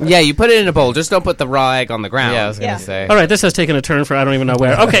 bed. yes. Yeah, you put it in a bowl. Just don't put the raw egg on the ground. Yeah, I was gonna Yeah. say. All right, this has taken a turn for I don't even know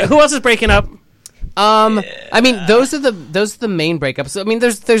where. Okay, who else is breaking up? I mean, those are the main breakups. I mean,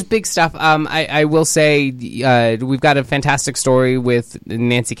 there's big stuff. I will say we've got a fantastic story with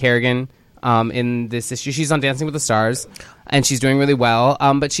Nancy Kerrigan. In this issue, she's on Dancing with the Stars, and she's doing really well.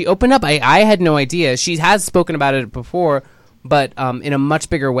 But she opened up. I had no idea. She has spoken about it before, but in a much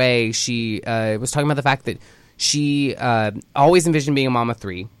bigger way. She was talking about the fact that she always envisioned being a mom of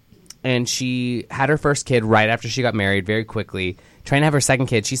 3, and she had her first kid right after she got married very quickly. Trying to have her second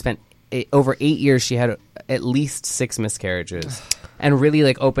kid, she spent over 8 years. She had at least 6 miscarriages, and really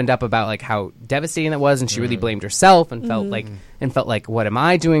like opened up about like how devastating that was, and she really blamed herself and felt like what am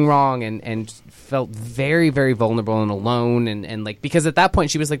I doing wrong, and felt very, very vulnerable and alone, and like because at that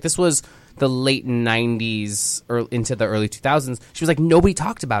point she was like, this was the late 90s or into the early 2000s. She was like, nobody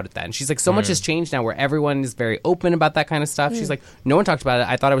talked about it then. She's like, so much has changed now where everyone is very open about that kind of stuff. She's like, no one talked about it.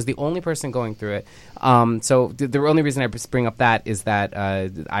 I thought I was the only person going through it. So the only reason I bring up that is that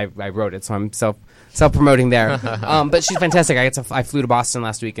I wrote it, so I'm self-promoting there. But she's fantastic. I flew to Boston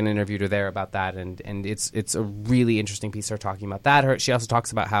last week and interviewed her there about that, and it's a really interesting piece. Her talking about that. She also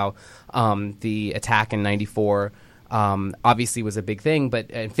talks about how the attack in '94 obviously was a big thing, but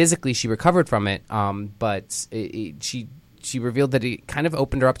physically she recovered from it. But she revealed that it kind of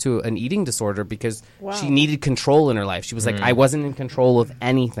opened her up to an eating disorder because she needed control in her life. She was like, I wasn't in control of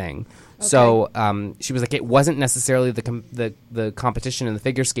anything. Okay. So she was like, it wasn't necessarily the competition in the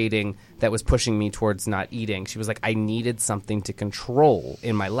figure skating that was pushing me towards not eating. She was like, I needed something to control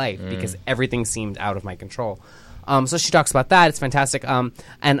in my life because everything seemed out of my control. So she talks about that. It's fantastic.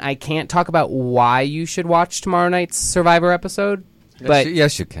 And I can't talk about why you should watch tomorrow night's Survivor episode. But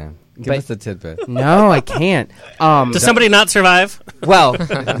Yes, you can. Give us a tidbit. No, I can't. Does somebody not survive? Well,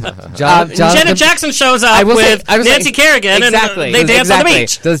 Janet Jackson shows up with Nancy Kerrigan, exactly. and they dance on the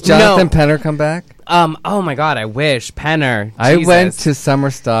beach. Does Jonathan Penner come back? Oh my God, I wish Penner. I Jesus. went to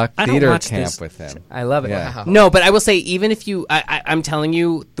Summerstock I don't Theater watch Camp this. with him. I love it. Yeah. Wow. No, but I will say, even if you, I'm telling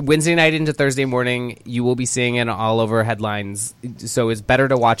you, the Wednesday night into Thursday morning, you will be seeing it all over headlines. So it's better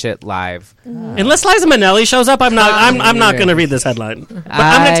to watch it live. Unless Liza Minnelli shows up, I'm not going to read this headline. But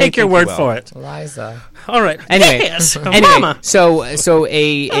I'm going to take your word for it. Liza. All right. Anyway, Yes, anyway, so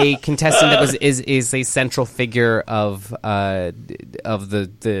a contestant that is a central figure of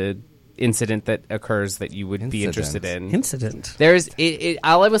the incident that occurs that you would be interested in. Incident. There's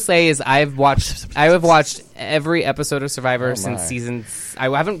all I will say is I have watched every episode of Survivor since season. I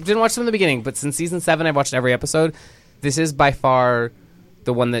didn't watch them in the beginning, but since season 7, I've watched every episode. This is by far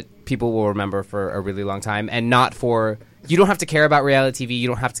the one that people will remember for a really long time, and not for. You don't have to care about reality TV. You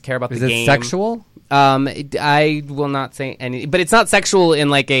don't have to care about the game. Is it sexual? I will not say any, but it's not sexual in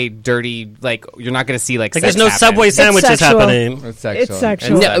like a dirty, like you're not going to see like there's sex no happen. Subway sandwiches happening. It's sexual. It's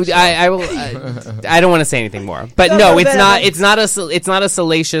sexual. No, I will. I don't want to say anything more. But no, it's not. It's not a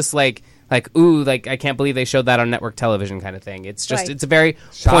salacious like ooh, like I can't believe they showed that on network television kind of thing. It's just it's a very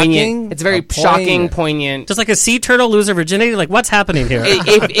poignant. It's a very shocking, poignant. Just like a sea turtle lose her virginity. Like what's happening here?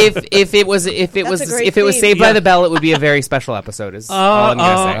 If it was Saved by the Bell, it would be a very special episode. Is all I'm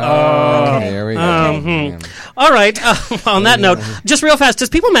gonna say. There we go. All right. On that note, just real fast, does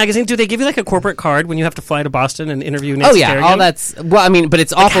People Magazine, do they give you like a corporate card when you have to fly to Boston and interview Nancy Kerrigan? All that's well. I mean, but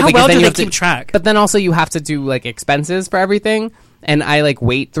it's awful how because well then do you they have to keep track? But then also you have to do like expenses for everything. And I like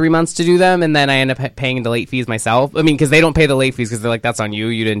wait 3 months to do them, and then I end up paying the late fees myself. I mean, because they don't pay the late fees because they're like, "That's on you.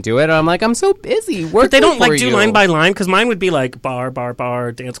 You didn't do it." And I'm like, "I'm so busy working." But they don't like for do you. line by line because mine would be like bar,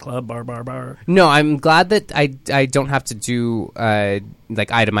 dance club, bar. No, I'm glad that I don't have to do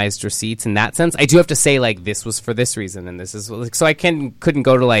like itemized receipts in that sense. I do have to say like this was for this reason and this is like, so I couldn't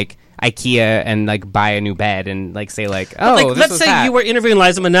go to like IKEA and like buy a new bed and like say like, oh, like, this let's was say that. you were interviewing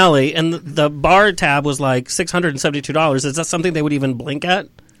Liza Minnelli and the bar tab was like $672. Is that something they would even blink at?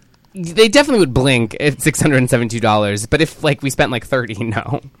 They definitely would blink at $672, but if like we spent like 30,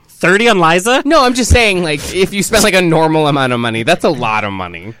 no. 30 on Liza? No, I'm just saying like if you spent like a normal amount of money, that's a lot of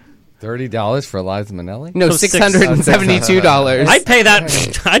money. $30 for Liza Minnelli? No, $672. I'd pay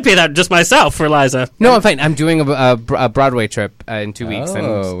that. I'd pay that just myself for Liza. No, I'm fine. I'm doing a Broadway trip in 2 weeks.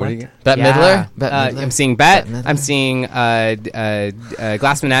 Oh, what do you get? Bette Midler? Bette Midler? I'm seeing Bette. I'm seeing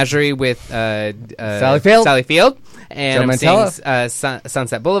Glass Menagerie with Sally Field. And Joe I'm seeing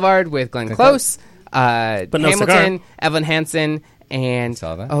Sunset Boulevard with Glenn Close. But no Hamilton, cigar. Evan Hansen, and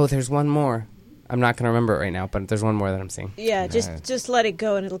Saw that. oh, there's one more. I'm not going to remember it right now, but there's one more that I'm seeing. Yeah, just let it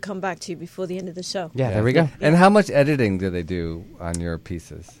go and it'll come back to you before the end of the show. Yeah, there we go. And how much editing do they do on your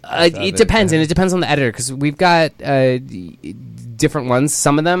pieces? It depends, and it depends on the editor, because we've got different ones.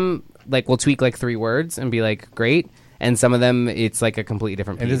 Some of them like will tweak like 3 words and be like, great. And some of them, it's like a completely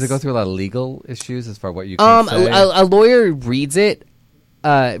different piece. And does it go through a lot of legal issues as far as what you can say? A lawyer reads it,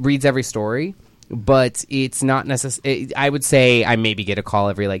 reads every story, but it's not necessary. I would say I maybe get a call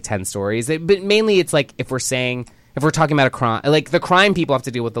every like 10 stories. But mainly it's like if we're talking about a crime, like the crime people have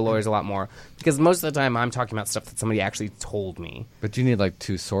to deal with the lawyers a lot more, because most of the time I'm talking about stuff that somebody actually told me. But you need like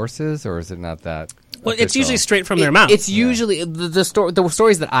 2 sources, or is it not that? Well, official? it's usually straight from their mouth. It's usually the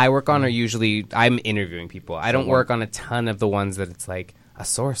stories that I work on are usually I'm interviewing people. I don't work on a ton of the ones that it's like a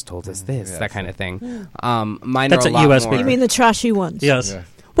source told us this, that kind of thing. Mine That's are a a lot USB. more. You mean the trashy ones? Yes. Yeah.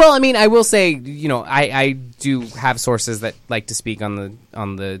 Well, I mean, I will say, you know, I do have sources that like to speak on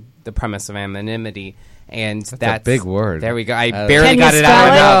the premise of anonymity, and that's a big word. There we go. I Can barely you got it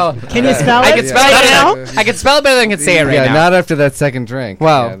spell out. it? Can you spell I it? can spell it now. I can spell it better than I can say it right Yeah, now. not after that second drink.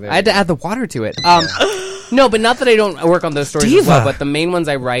 Well, Yeah, I had to add the water to it. No, but not that I don't work on those stories as well. But the main ones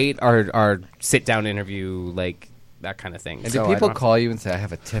I write are sit down interview, like that kind of thing. And So do I people don't- call you and say, I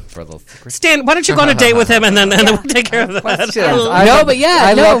have a tip for a little secret? Stan, why don't you go on a date with him and then we'll take care of that.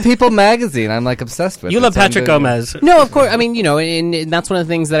 I love People Magazine. I'm like obsessed with You it, love so I'm Patrick doing Gomez. No, of course. I mean, you know, and that's one of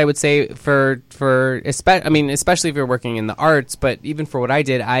the things that I would say especially if you're working in the arts, but even for what I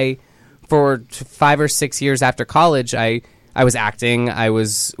did, for 5 or 6 years after college, I was acting. I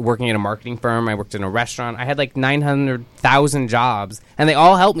was working at a marketing firm. I worked in a restaurant. I had like 900,000 jobs, and they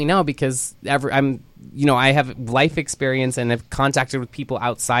all help me now because I have life experience and have contacted with people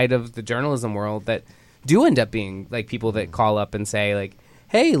outside of the journalism world that do end up being like people that call up and say like,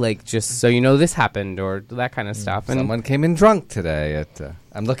 hey, like, just so you know, this happened, or that kind of stuff. And Someone came in drunk today.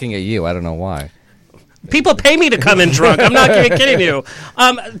 I'm looking at you. I don't know why. People pay me to come in drunk. I'm not kidding you.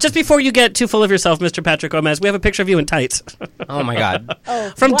 Just before you get too full of yourself, Mr. Patrick Gomez, we have a picture of you in tights. oh my god.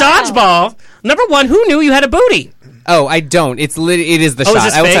 From Dodgeball. Number 1, who knew you had a booty? Oh, I don't. It is the Oh, is shot.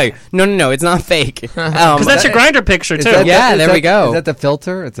 this I will tell fake? you. No, it's not fake. Because that's your Grinder picture, too. we go. Is that the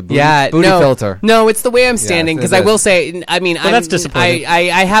filter? It's a booty, booty filter. No, it's the way I'm standing, because I will say, I mean, that's disappointing.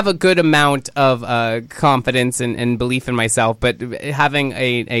 I have a good amount of confidence and belief in myself, but having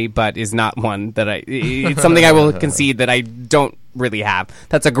a butt is not one that it's something I will concede that I don't really have.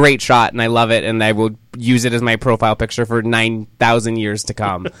 That's a great shot, and I love it, and I will use it as my profile picture for 9,000 years to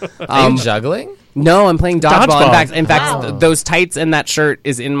come. Are you juggling? No, I'm playing dodgeball. Dodgeball. In fact, those tights and that shirt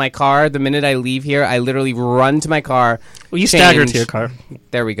is in my car. The minute I leave here, I literally run to my car. Well, you change. staggered to your car.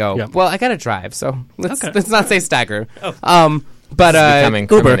 There we go. Yeah. Well, I gotta drive, so let's not say stagger. Oh. But becoming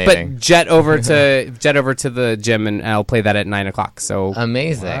Uber, incriminating. but jet over to the gym, and I'll play that at 9:00. So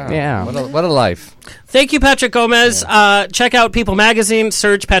Amazing. yeah. What a life. Thank you, Patrick Gomez. Check out People Magazine.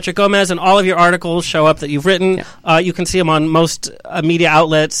 Search Patrick Gomez, and all of your articles show up that you've written. You can see them on most media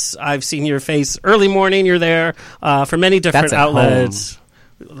outlets. I've seen your face early morning. You're there for many different That's at outlets.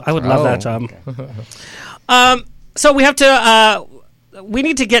 I would love that job. Okay. So we have to. We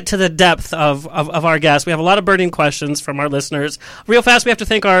need to get to the depth of our guests. We have a lot of burning questions from our listeners. Real fast, we have to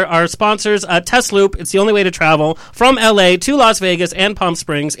thank our sponsors. Test Loop, it's the only way to travel from LA to Las Vegas and Palm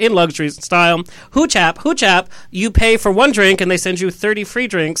Springs in luxury style. Hooch App, you pay for 1 drink and they send you 30 free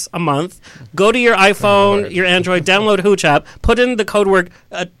drinks a month. Go to your iPhone, your Android, download Hooch App, put in the code word,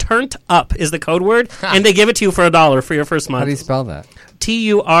 turned up is the code word, and they give it to you for $1 for your first month. How do you spell that?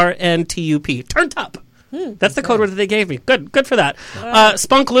 TURNTUP. Turned up. That's the code word that they gave me. Good for that.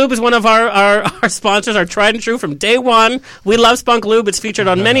 Spunk Lube is one of our sponsors, our tried and true from day one. We love Spunk Lube. It's featured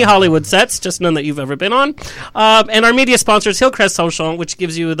on many Hollywood sets, just none that you've ever been on. And our media sponsor is Hillcrest Social, which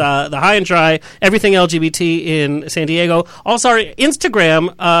gives you the high and dry, everything LGBT in San Diego. Also our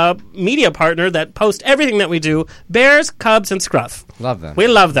Instagram media partner that posts everything that we do, Bears, Cubs, and Scruff. Love them. We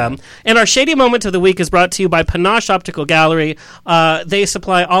love them. And our Shady Moment of the Week is brought to you by Panache Optical Gallery. They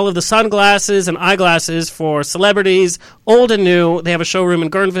supply all of the sunglasses and eyeglasses for celebrities, old and new. They have a showroom in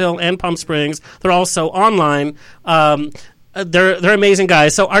Guerneville and Palm Springs. They're also online. They're amazing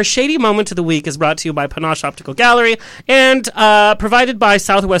guys. So our Shady Moment of the Week is brought to you by Panache Optical Gallery and provided by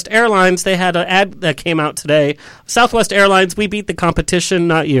Southwest Airlines. They had an ad that came out today. Southwest Airlines, we beat the competition,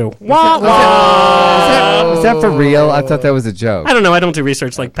 not you. Was that for real? I thought that was a joke. I don't know. I don't do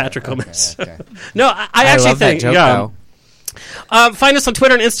research like Patrick Gomez. Okay. No, I actually love think, that joke, yeah. though. Find us on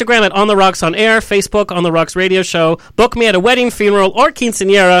Twitter and Instagram at On The Rocks On Air, Facebook On The Rocks Radio Show. Book me at a wedding, funeral, or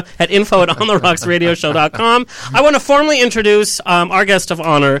quinceanera at info@ontherocksradioshow.com. I want to formally introduce our guest of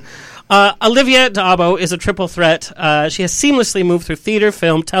honor. Olivia D'Abo is a triple threat. She has seamlessly moved through theater,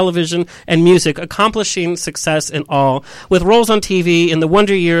 film, television, and music, accomplishing success in all. With roles on TV in The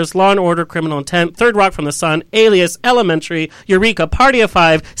Wonder Years, Law & Order, Criminal Intent, Third Rock from the Sun, Alias, Elementary, Eureka, Party of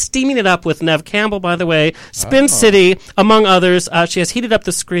Five, Steaming It Up with Nev Campbell, by the way, Spin City, among others. She has heated up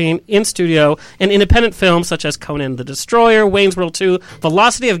the screen in studio in independent films such as Conan the Destroyer, Wayne's World 2,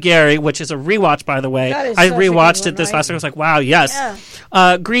 Velocity of Gary, which is a rewatch, by the way. That is I such a good rewatched one, it this right? last week. I was like, wow, yes.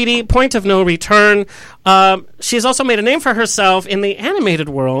 Yeah. Greedy, Point of No Return. She has also made a name for herself in the animated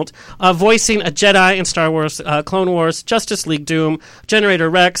world, voicing a Jedi in Star Wars, Clone Wars, Justice League Doom, Generator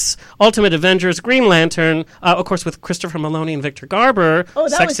Rex, Ultimate Avengers, Green Lantern, of course with Christopher Maloney and Victor Garber. Oh,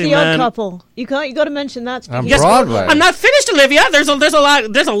 that was Sexy the Men. Odd Couple. You got to mention that. On Yes. Broadway. I'm not finished, Olivia. There's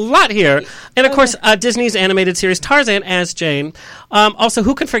a lot here, and of course Disney's animated series Tarzan as Jane. Also,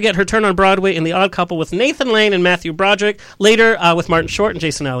 who can forget her turn on Broadway in The Odd Couple with Nathan Lane and Matthew Broderick. Later with Martin Short and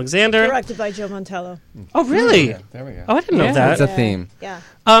Jason Alexander. Directed by Joe Mantello. Oh, really? Yeah, there we go. Oh, I didn't know that. It's a theme. Yeah.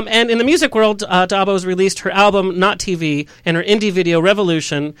 And in the music world, D'Abo has released her album Not TV and her indie video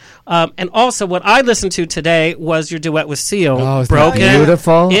Revolution. And also, what I listened to today was your duet with Seal, Oh, is Broken. that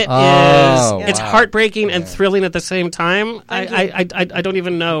beautiful? It is. Oh, It's wow. heartbreaking and thrilling at the same time. I don't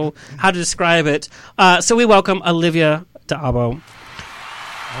even know how to describe it. So we welcome Olivia D'Abo.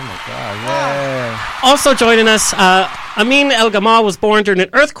 Oh my God! Yay! Also joining us, Amin El Gamal was born during an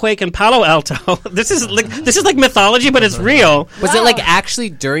earthquake in Palo Alto. This is like mythology, but it's real. Was it like actually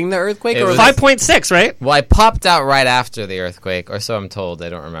during the earthquake? It Or was- 5.6, right? Well, I popped out right after the earthquake, or so I'm told. I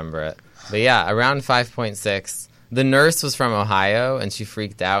don't remember it. But yeah, around 5.6. The nurse was from Ohio, and she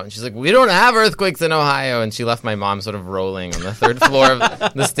freaked out. And she's like, we don't have earthquakes in Ohio. And she left my mom sort of rolling on the third floor of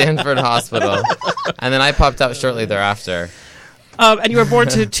the Stanford Hospital. And then I popped out shortly thereafter. And you were born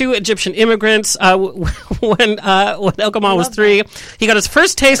to two Egyptian immigrants. When El Gamal was 3, he got his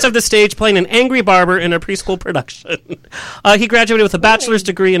first taste of the stage playing an angry barber in a preschool production. He graduated with a bachelor's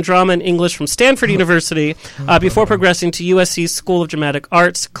degree in drama and English from Stanford University before progressing to USC's School of Dramatic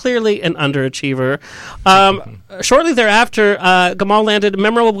Arts, clearly an underachiever. Shortly thereafter, Gamal landed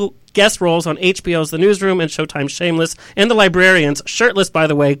memorable guest roles on HBO's The Newsroom and Showtime's Shameless and The Librarians. Shirtless, by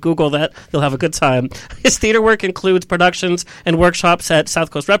the way. Google that. You'll have a good time. His theater work includes productions and workshops at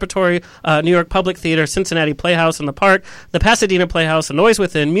South Coast Repertory, New York Public Theater, Cincinnati Playhouse in the Park, the Pasadena Playhouse, The Noise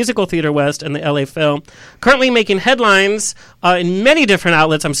Within, Musical Theater West, and the LA Phil. Currently making headlines in many different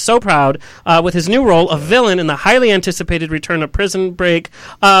outlets. I'm so proud with his new role of villain in the highly anticipated return of Prison Break.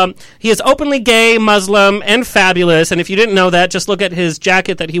 He is openly gay, Muslim, and fabulous. And if you didn't know that, just look at his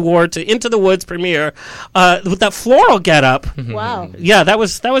jacket that he wore to Into the Woods premiere with that floral getup. Wow. Yeah, that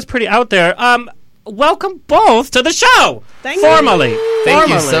was pretty out there. Welcome both to the show. Thank you. Formally. Thank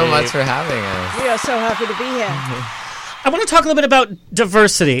you so much for having us. We are so happy to be here. I want to talk a little bit about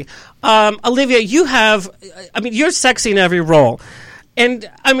diversity. Olivia, you're sexy in every role. And,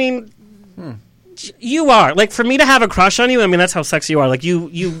 you are. Like, for me to have a crush on you, that's how sexy you are. Like,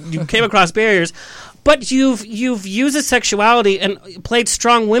 you came across barriers. But you've used his sexuality and played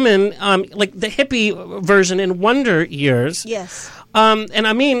strong women, like the hippie version in Wonder Years. Yes. And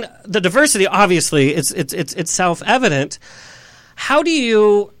the diversity, obviously, it's self-evident. How do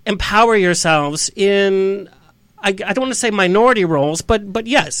you empower yourselves in, I don't want to say minority roles, but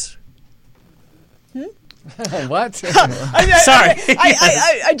yes. What? Sorry.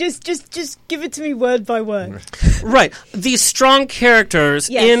 I just give it to me word by word. Right. These strong characters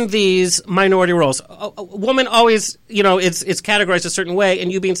in these minority roles. A woman always, it's categorized a certain way,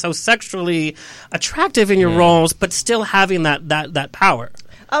 and you being so sexually attractive in your roles, but still having that power.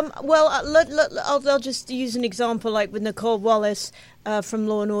 Well, I'll just use an example, like with Nicole Wallace from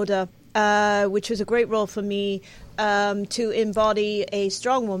Law and Order, which was a great role for me to embody a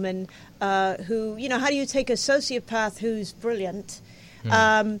strong woman who, how do you take a sociopath who's brilliant,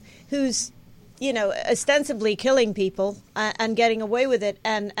 who's, ostensibly killing people and getting away with it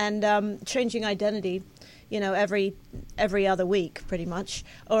and changing identity, every other week, pretty much.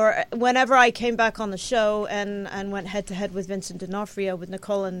 Or whenever I came back on the show and went head to head with Vincent D'Onofrio, with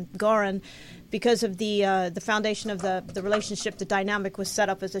Nicole and Goran, because of the foundation of the relationship, the dynamic was set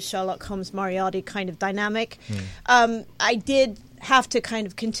up as a Sherlock Holmes Moriarty kind of dynamic. I did have to kind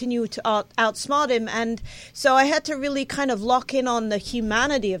of continue to outsmart him, and so I had to really kind of lock in on the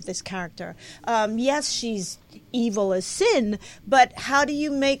humanity of this character. Yes, she's evil as sin, but how do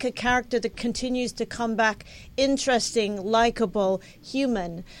you make a character that continues to come back interesting, likable,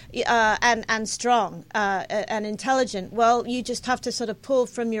 human, and strong, and intelligent? Well, you just have to sort of pull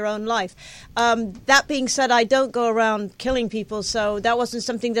from your own life. That being said, I don't go around killing people, so that wasn't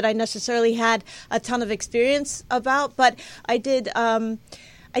something that I necessarily had a ton of experience about, but I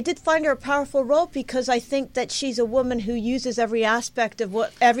did find her a powerful role because I think that she's a woman who uses every aspect of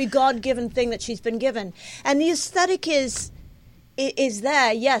every God-given thing that she's been given. And the aesthetic is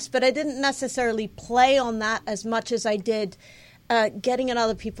there, yes, but I didn't necessarily play on that as much as I did getting in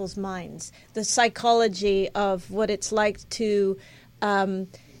other people's minds. The psychology of what it's like to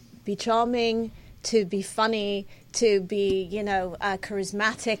be charming, to be funny, to be,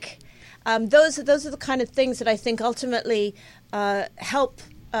 charismatic. Those are the kind of things that I think ultimately help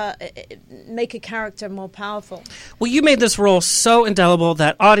make a character more powerful. Well, you made this role so indelible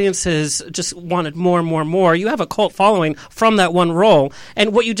that audiences just wanted more and more and more. You have a cult following from that one role,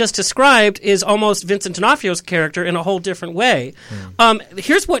 and what you just described is almost Vincent D'Onofrio's character in a whole different way.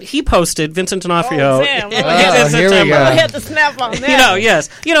 Here's what he posted, Vincent D'Onofrio. Here we go. I had to snap on that. Yes.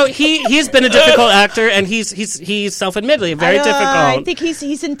 He's been a difficult actor, and he's self-admittedly very difficult. I think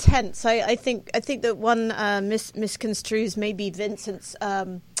he's intense. I think that one misconstrues maybe Vincent's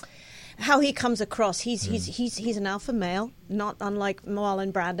how he comes across. He's an alpha male, not unlike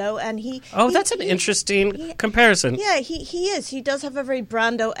Marlon Brando, and that's an interesting comparison. Yeah, he is. He does have a very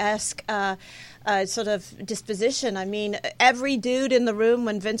Brando-esque sort of disposition. I mean, every dude in the room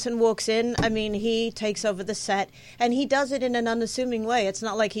when Vincent walks in, I mean, he takes over the set, and he does it in an unassuming way. It's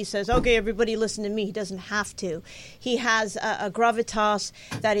not like he says, "Okay, everybody, listen to me." He doesn't have to. He has a gravitas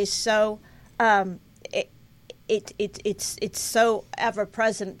that is so. It's so ever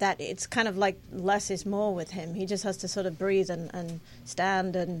present that it's kind of like less is more with him. He just has to sort of breathe and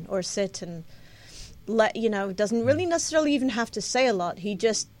stand or sit and doesn't really necessarily even have to say a lot. He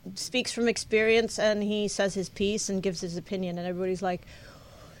just speaks from experience and he says his piece and gives his opinion, and everybody's like,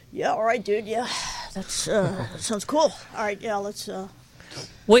 "Yeah, all right, dude. Yeah, that's that sounds cool. All right, yeah, let's."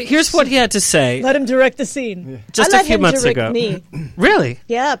 Well, here's what he had to say. Let him direct the scene. Just a few months ago. Me. Really?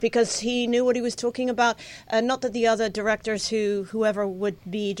 Yeah, because he knew what he was talking about. Not that the other directors whoever would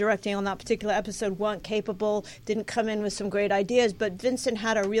be directing on that particular episode weren't capable, didn't come in with some great ideas, but Vincent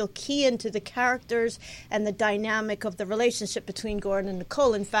had a real key into the characters and the dynamic of the relationship between Gordon and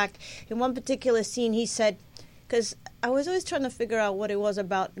Nicole. In fact, in one particular scene, he said, because I was always trying to figure out what it was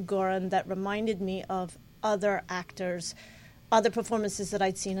about Goran that reminded me of other actors, other performances that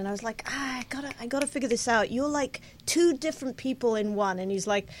I'd seen, and I was like, I gotta figure this out. You're like two different people in one. And he's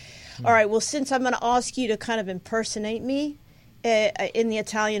like, all right, well, since I'm going to ask you to kind of impersonate me in the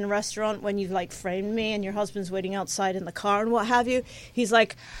Italian restaurant when you've like framed me and your husband's waiting outside in the car and what have you, he's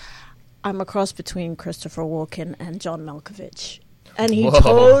like, I'm a cross between Christopher Walken and John Malkovich. And he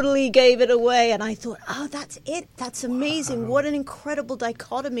totally gave it away. And I thought, oh, that's it. That's amazing. Wow. What an incredible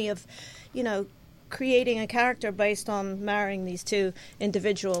dichotomy of, creating a character based on marrying these two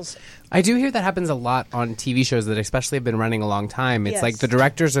individuals. I do hear that happens a lot on TV shows that especially have been running a long time. It's like the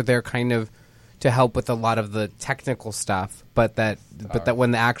directors are there kind of to help with a lot of the technical stuff, but that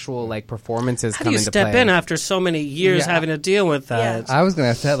when the actual like performances come into play. How do you step in after so many years having to deal with that? Yeah. I was going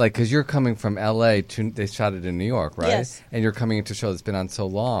to ask that, because you're coming from L.A. they shot it in New York, right? Yes. And you're coming into a show that's been on so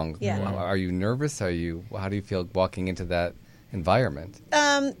long. Yeah. Are you nervous? How do you feel walking into that environment?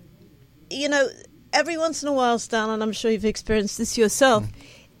 Every once in a while, Stan, and I'm sure you've experienced this yourself,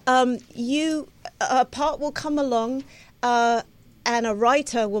 a part will come along and a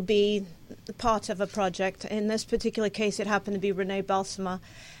writer will be part of a project. In this particular case, it happened to be Renee Balsama,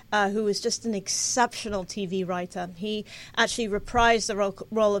 who was just an exceptional TV writer. He actually reprised the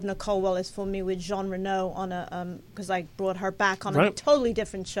role of Nicole Wallace for me with Jean Reno on because I brought her back on a totally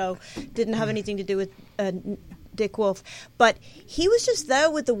different show. Didn't have anything to do with Dick Wolf. But he was just there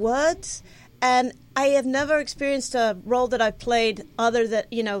with the words. And I have never experienced a role that I played other than,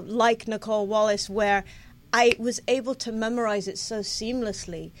 like Nicole Wallace, where I was able to memorize it so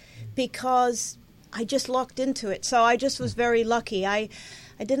seamlessly because I just locked into it. So I just was very lucky. I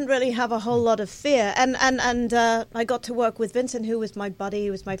didn't really have a whole lot of fear. And I got to work with Vincent, who was my buddy,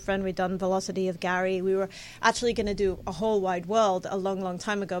 who was my friend. We'd done Velocity of Gary. We were actually going to do A Whole Wide World a long, long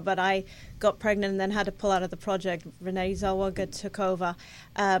time ago, but I got pregnant and then had to pull out of the project. Renee Zellweger took over.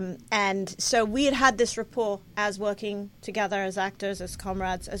 And so we had this rapport as working together as actors, as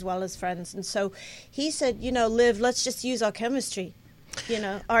comrades, as well as friends. And so he said, Liv, let's just use our chemistry,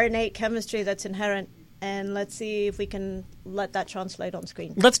 our innate chemistry that's inherent. And let's see if we can let that translate on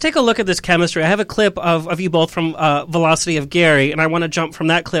screen. Let's take a look at this chemistry. I have a clip of you both from Velocity of Gary, and I want to jump from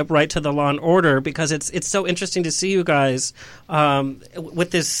that clip right to the Law and Order because it's so interesting to see you guys with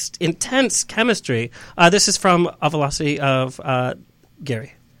this intense chemistry. This is from a Velocity of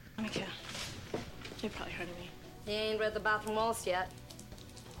Gary. Okay. You've probably heard of me. You ain't read the Bathroom Waltz yet.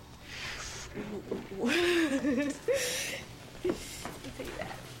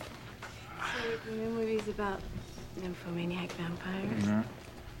 The new movie's about nymphomaniac vampires.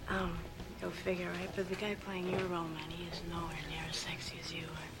 Go figure, right? But the guy playing your role, man, he is nowhere near as sexy as you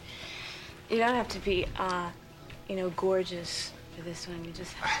are. You don't have to be, gorgeous for this one. You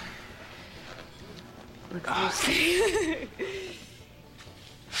just have to look closely.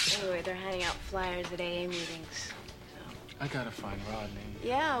 Anyway, they're handing out flyers at AA meetings. So. I gotta find Rodney.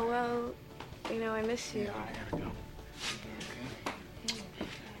 Yeah, well, I miss you. Yeah, I gotta go.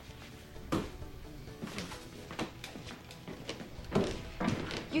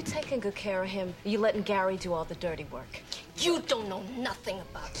 You taking good care of him. You letting Gary do all the dirty work. You don't know nothing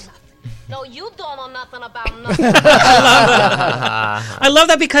about nothing. No, you don't know nothing about nothing. I love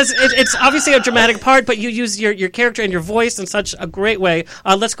that because it's obviously a dramatic part, but you use your character and your voice in such a great way.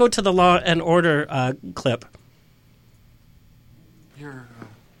 Let's go to the Law and Order clip. You're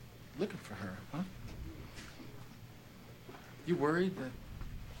looking for her, huh? You worried that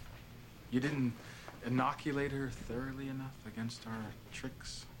you didn't inoculate her thoroughly enough against our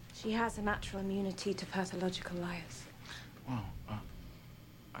tricks? She has a natural immunity to pathological liars. Wow,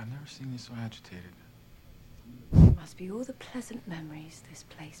 I've never seen you so agitated. It must be all the pleasant memories this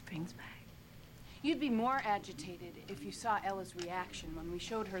place brings back. You'd be more agitated if you saw Ella's reaction when we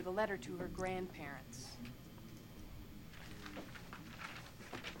showed her the letter to her grandparents.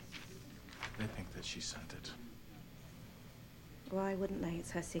 They think that she sent it. Why wouldn't they? It's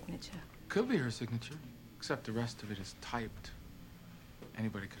her signature. Could be her signature, except the rest of it is typed.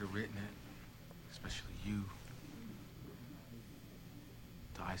 Anybody could have written it, especially you.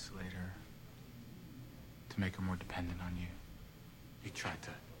 To isolate her, to make her more dependent on you. You tried to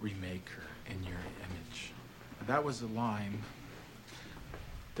remake her in your image. That was a line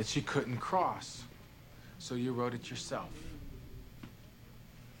that she couldn't cross, so you wrote it yourself.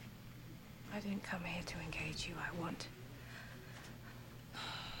 I didn't come here to engage you.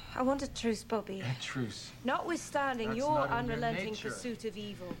 I want a truce, Bobby. A truce? Notwithstanding That's your not in your unrelenting nature. pursuit of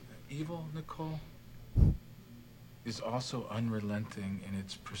evil. Evil, Nicole, is also unrelenting in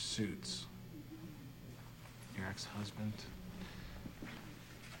its pursuits. Your ex-husband,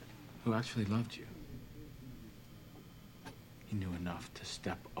 who actually loved you, he knew enough to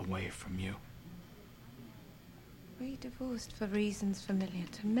step away from you. We divorced for reasons familiar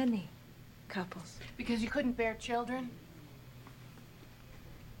to many couples. Because you couldn't bear children?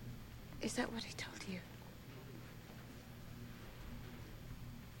 Is that what he told you?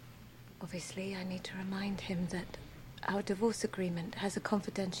 Obviously, I need to remind him that our divorce agreement has a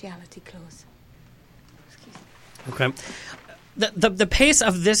confidentiality clause. Excuse me. Okay. The pace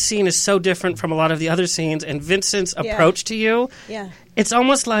of this scene is so different from a lot of the other scenes, and Vincent's approach to you, it's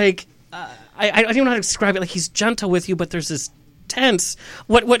almost like, I don't even know how to describe it, like he's gentle with you, but there's this tense.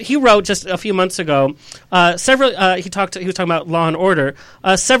 What he wrote just a few months ago, he was talking about Law and Order,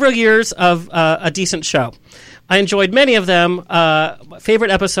 several years of a decent show. I enjoyed many of them.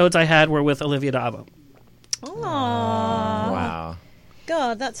 Favorite episodes I had were with Olivia D'Abo. Aww. Wow.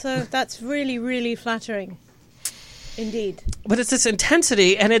 God, that's really, really flattering. Indeed. But it's this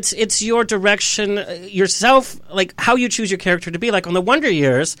intensity, and it's your direction, yourself, like how you choose your character to be. Like on the Wonder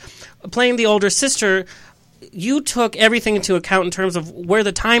Years, playing the older sister, you took everything into account in terms of where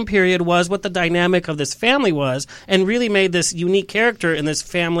the time period was, what the dynamic of this family was, and really made this unique character in this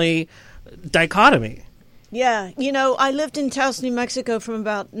family dichotomy. Yeah. I lived in Taos, New Mexico from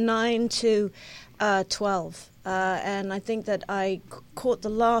about 9 to 12. And I think that I caught the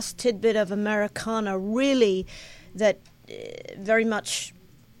last tidbit of Americana, really, that very much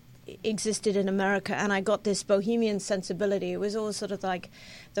existed in America, and I got this bohemian sensibility. It was all sort of like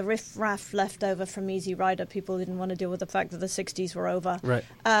the riff-raff left over from Easy Rider. People didn't want to deal with the fact that the 60s were over. Right.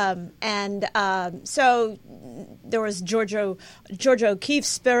 So there was George O'Keeffe's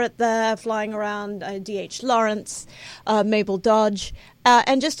spirit there flying around, D.H. Lawrence, Mabel Dodge,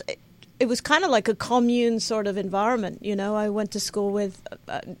 and just... It was kind of like a commune sort of environment, you know. I went to school with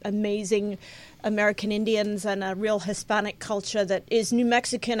amazing American Indians and a real Hispanic culture that is New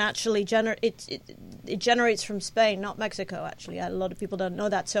Mexican. Actually, it generates from Spain, not Mexico. Actually, a lot of people don't know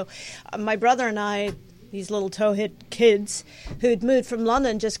that. So, my brother and I, these little towhead kids who'd moved from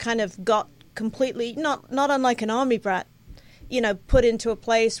London, just kind of got completely not unlike an army brat, you know, put into a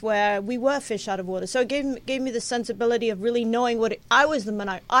place where we were fish out of water. So it gave me the sensibility of really knowing what I was the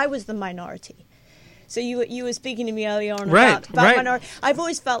minority. So you were speaking to me earlier on about minority. I've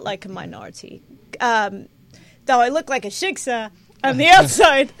always felt like a minority, though I look like a shiksa on the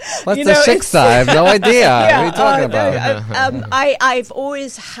outside. What's a shiksa? I have no idea. What are you talking about? I've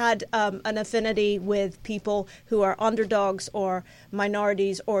always had an affinity with people who are underdogs or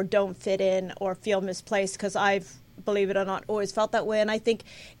minorities or don't fit in or feel misplaced, because I've, believe it or not, always felt that way. And I think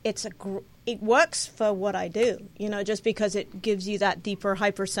it works for what I do, you know, just because it gives you that deeper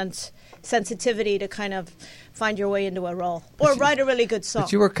sensitivity to kind of find your way into a role or write a really good song.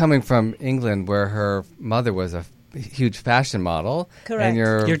 But you were coming from England, where her mother was a huge fashion model. Correct. And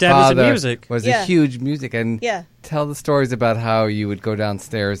your dad father was in music. Was a huge music. And yeah. Tell the stories about how you would go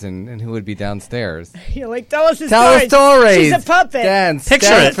downstairs and who would be downstairs. You're like, tell us the stories. She's a puppet. Dance. Picture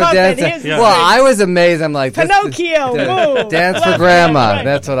dance it. For dance. Yeah. Well, I was amazed. I'm like, Pinocchio. Dance for grandma. Right.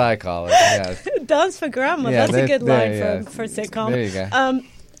 That's what I call it. Yes. Dance for grandma. Yeah, that's a good line for sitcom. There you go.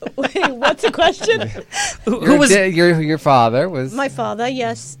 Wait, what's the question? Who was your father? Was my father?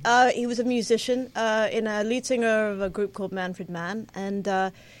 Yes, he was a musician, in a lead singer of a group called Manfred Mann, and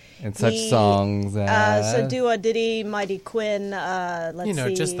such songs as so Do a Ditty, Mighty Quinn. Let's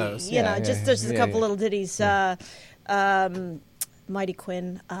see, just those. Just a couple little ditties. Mighty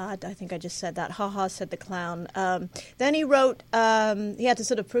Quinn. I think I just said that. Ha ha, said the clown. Then he wrote. He had to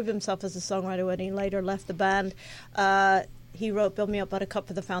sort of prove himself as a songwriter when he later left the band. He wrote Build Me Up Buttercup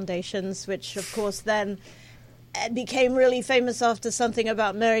for the Foundations, which, of course, then became really famous after Something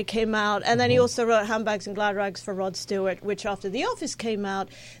About Mary came out. And then he also wrote Handbags and Glad Rags for Rod Stewart, which after The Office came out,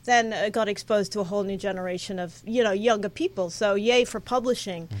 then got exposed to a whole new generation of, you know, younger people. So yay for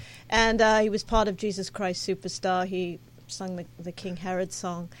publishing. And he was part of Jesus Christ Superstar. He sung the King Herod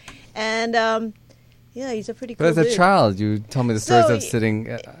song. And... yeah, he's a pretty cool dude. But as a child, you told me the stories of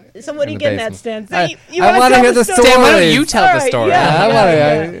sitting. So what are you getting at, Stan? So I want to hear the story. Stan, why don't you tell the story?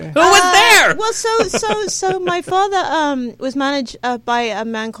 Who was there? Well, so my father was managed by a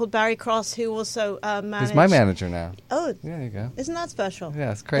man called Barry Cross, who also managed. He's my manager now. Oh, there you go. Isn't that special?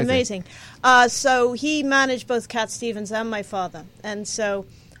 Yeah, it's crazy. Amazing. So he managed both Cat Stevens and my father, and so.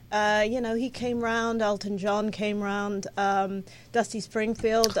 You know, he came round. Elton John came round. Dusty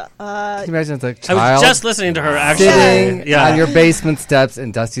Springfield. Can you imagine as a child? I was just listening to her actually sitting on your basement steps,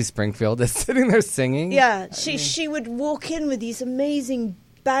 and Dusty Springfield is sitting there singing. Yeah, she would walk in with these amazing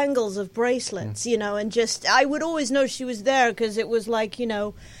bangles of bracelets, you know, and just I would always know she was there because it was like, you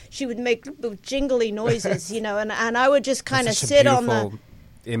know, she would make jingly noises, you know, and I would just kind of sit on the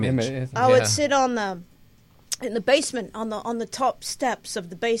image. I would sit on the. In the basement, on the top steps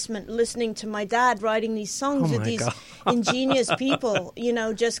of the basement, listening to my dad writing these songs with these ingenious people, you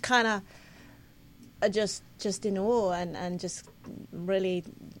know, just kind of, just in awe and just really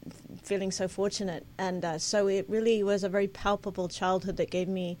feeling so fortunate. And so it really was a very palpable childhood that gave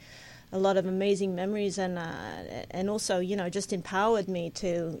me a lot of amazing memories and also, you know, just empowered me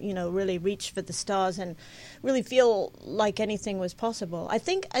to, you know, really reach for the stars and really feel like anything was possible. I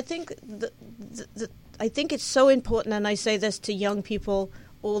think it's so important, and I say this to young people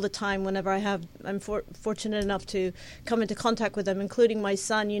all the time whenever I'm fortunate enough to come into contact with them, including my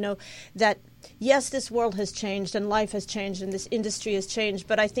son, you know, that yes, this world has changed and life has changed and this industry has changed,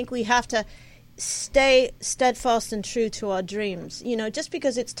 but I think we have to stay steadfast and true to our dreams. You know, just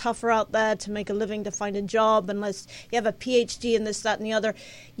because it's tougher out there to make a living, to find a job, unless you have a PhD in this, that, and the other,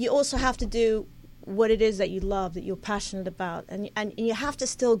 you also have to do what it is that you love, that you're passionate about, and you have to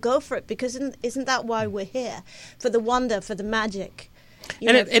still go for it, because isn't that why we're here? For the wonder, for the magic.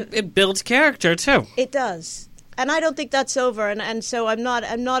 And it builds character too. It does. And I don't think that's over, and so I'm not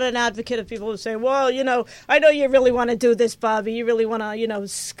an advocate of people who say, well, you know, I know you really want to do this, Bobby, you really want to, you know,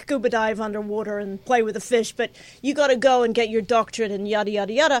 scuba dive underwater and play with a fish, but you got to go and get your doctorate and yada,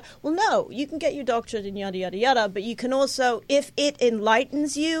 yada, yada. Well, no, you can get your doctorate and yada, yada, yada, but you can also, if it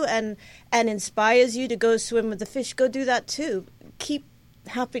enlightens you and inspires you to go swim with the fish, go do that too. Keep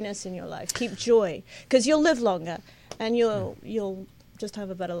happiness in your life. Keep joy, because you'll live longer, and you'll just have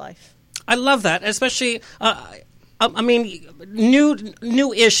a better life. I love that, especially. I mean,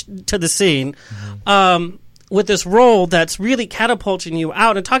 new-ish to the scene. With this role that's really catapulting you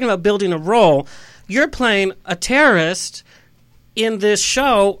out, and talking about building a role, you're playing a terrorist in this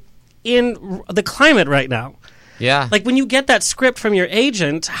show in the climate right now. Yeah. Like, when you get that script from your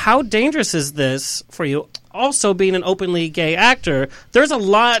agent, how dangerous is this for you? Also, being an openly gay actor, there's a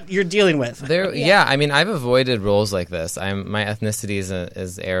lot you're dealing with. Yeah, I mean, I've avoided roles like this. My ethnicity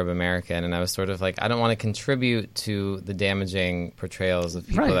is Arab American, and I was sort of like, I don't want to contribute to the damaging portrayals of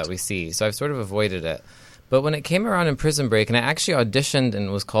people that we see. So I've sort of avoided it. But when it came around in Prison Break, and I actually auditioned and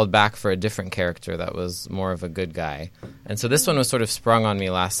was called back for a different character that was more of a good guy. And so this one was sort of sprung on me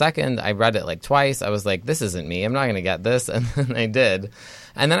last second. I read it like twice. I was like, this isn't me. I'm not going to get this. And then I did.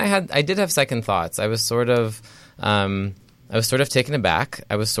 And then I did have second thoughts. I was sort of taken aback.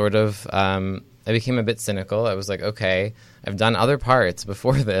 I became a bit cynical. I was like, okay, I've done other parts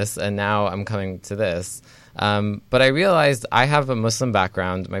before this, and now I'm coming to this. But I realized I have a Muslim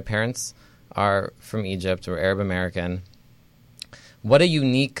background. My parents are from Egypt, or Arab American. What a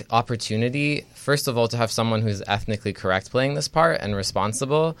unique opportunity, first of all, to have someone who's ethnically correct playing this part and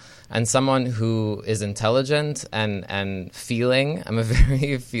responsible, and someone who is intelligent and feeling. I'm a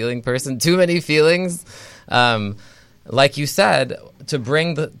very feeling person, too many feelings. Like you said, to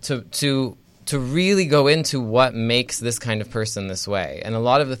bring to really go into what makes this kind of person this way. And a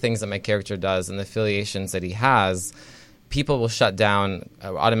lot of the things that my character does and the affiliations that he has, people will shut down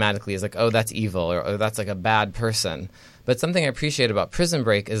automatically as like, oh, that's evil, or oh, that's like a bad person. But something I appreciate about Prison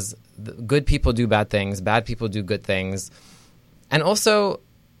Break is good people do bad things, bad people do good things. And also,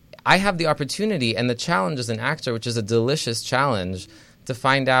 I have the opportunity and the challenge as an actor, which is a delicious challenge, to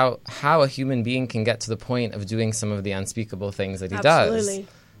find out how a human being can get to the point of doing some of the unspeakable things that he does.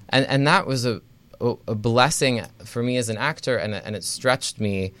 And that was a blessing for me as an actor, and it stretched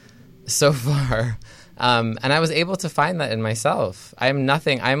me so far. And I was able to find that in myself. I'm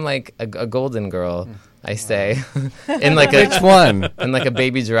nothing. I'm like a golden girl, I say. In like Which one? In like a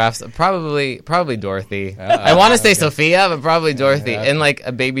baby giraffe. Probably Dorothy. I want to say Sophia, but probably Dorothy. In like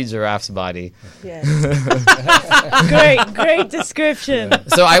a baby giraffe's body. Yes. Great description.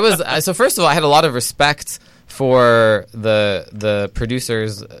 So first of all, I had a lot of respect for the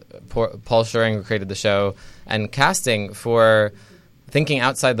producers, Paul Schering, who created the show, and casting, for thinking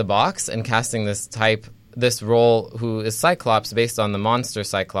outside the box and casting this role who is Cyclops based on the monster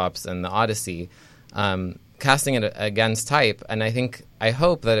Cyclops in the Odyssey, casting it against type. And I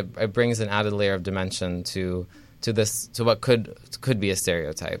hope that it brings an added layer of dimension to what could be a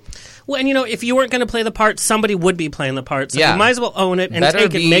stereotype. Well, and if you weren't going to play the part, somebody would be playing the part. So you might as well own it and Better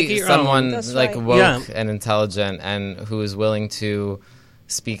take it, make it your someone own. like woke and intelligent and who is willing to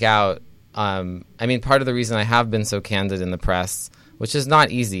speak out. I mean, part of the reason I have been so candid in the press, which is not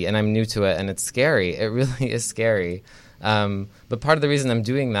easy, and I'm new to it, and it's scary. It really is scary. But part of the reason I'm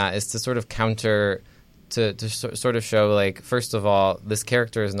doing that is to sort of counter, to sort of show, like, first of all, this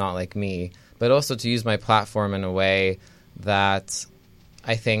character is not like me, but also to use my platform in a way that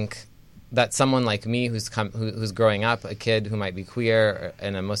I think that someone like me who's growing up, a kid who might be queer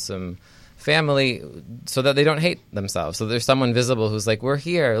in a Muslim family, so that they don't hate themselves. So there's someone visible who's like, we're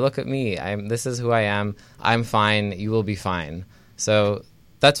here, look at me, this is who I am, I'm fine, you will be fine. So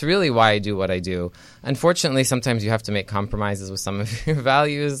that's really why I do what I do. Unfortunately, sometimes you have to make compromises with some of your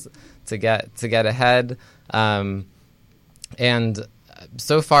values to get ahead. And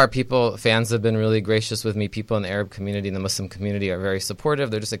so far, fans have been really gracious with me. People in the Arab community and the Muslim community are very supportive.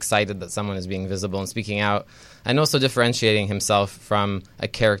 They're just excited that someone is being visible and speaking out, and also differentiating himself from a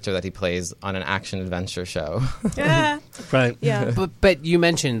character that he plays on an action-adventure show. Yeah. Right. Yeah. But you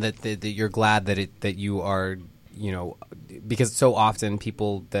mentioned that you're glad that you are, because so often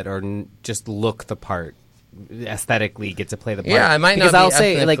people that are just look the part aesthetically get to play the part. Yeah, I might because not be I'll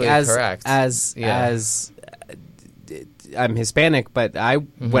say, like, correct. as I'm Hispanic, but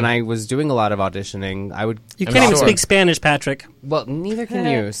when I was doing a lot of auditioning, I would. You can't even speak Spanish, Patrick. Well, neither can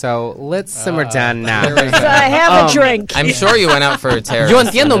you. So let's simmer down now. Have a drink. I'm sure you went out for a terrorist. Yo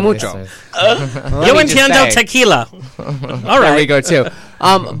entiendo mucho. Yo entiendo tequila. All right, there we go too.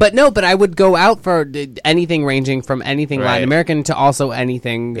 But I would go out for anything ranging from anything Latin American to also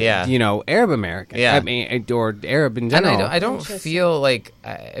anything, Arab American. Yeah. I mean, or Arab in general. And I don't feel like,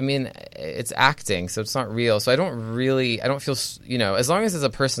 I mean, it's acting, so it's not real. So I don't feel, as long as it's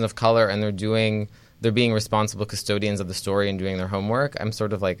a person of color and they're being responsible custodians of the story and doing their homework, I'm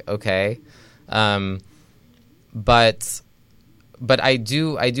sort of like, okay. But but I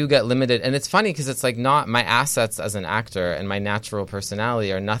do get limited, and it's funny because it's like not my assets as an actor and my natural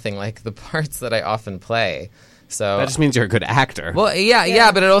personality are nothing like the parts that I often play. So that just means you're a good actor. Well,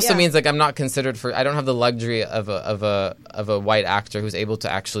 yeah, but it also means like I'm not considered for. I don't have the luxury of a white actor who's able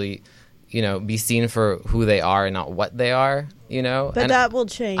to actually, be seen for who they are and not what they are. But and that will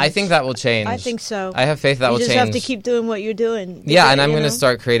change. I think that will change. I think so. I have faith that will change. You just have to keep doing what you're doing. Yeah, and I'm going to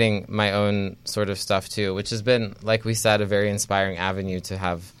start creating my own sort of stuff too, which has been, like we said, a very inspiring avenue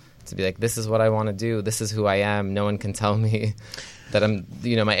to be like, this is what I want to do. This is who I am. No one can tell me that I'm,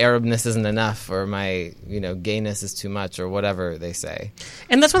 my Arabness isn't enough, or my, gayness is too much, or whatever they say.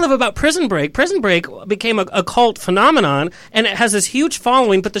 And that's what I love about Prison Break. Prison Break became a cult phenomenon, and it has this huge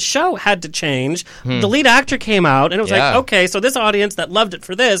following, but the show had to change. The lead actor came out, and it was like, okay, so this audience that loved it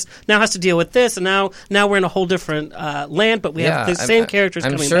for this now has to deal with this, and now we're in a whole different land, but we have the same characters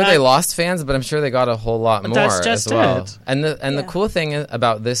coming back. I'm sure they lost fans, but I'm sure they got a whole lot more that's just as well. it. And the cool thing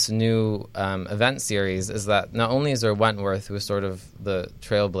about this new event series is that not only is there Wentworth, who is sort of the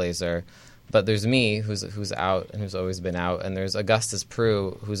trailblazer, but there's me, who's out and who's always been out, and there's Augustus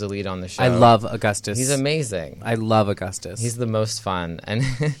Prue, who's a lead on the show. I love Augustus. He's amazing. I love Augustus. He's the most fun, and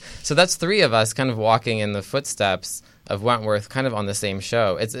so that's three of us kind of walking in the footsteps of Wentworth, kind of on the same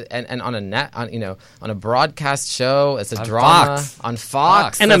show. It's and on a broadcast show. It's a drama on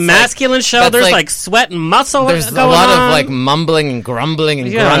Fox, and a masculine show. There's like sweat and muscle. There's going a lot on. of like mumbling and grumbling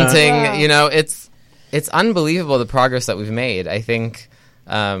and grunting. Wow. It's unbelievable the progress that we've made. I think.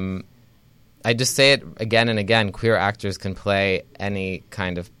 I just say it again and again. Queer actors can play any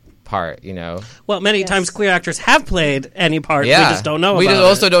kind of part, Well, many times queer actors have played any part. Yeah. We just don't know. We about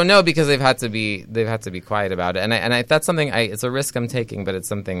also it. don't know because they've had to be quiet about it. And that's something. It's a risk I'm taking, but it's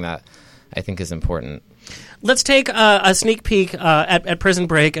something that I think is important. Let's take a sneak peek at Prison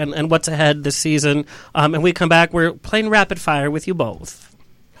Break and what's ahead this season. And we come back. We're playing rapid fire with you both.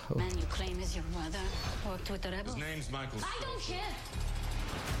 Oh. Man you claim is your brother worked with the rebels. His name's Michael. I don't care.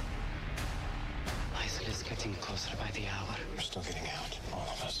 Is getting closer by the hour. We're still getting out, all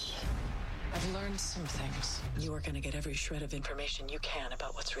of us. I've learned some things. You are going to get every shred of information you can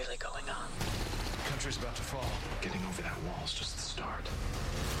about what's really going on. The country's about to fall. Getting over that wall is just the start.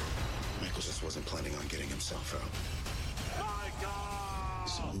 Michael just wasn't planning on getting himself out. My God!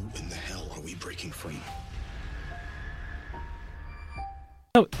 So who in the hell are we breaking free?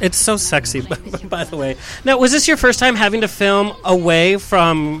 Oh, it's so sexy, by the way. Now, was this your first time having to film away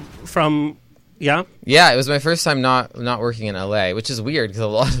from Yeah? Yeah, it was my first time not working in LA, which is weird because a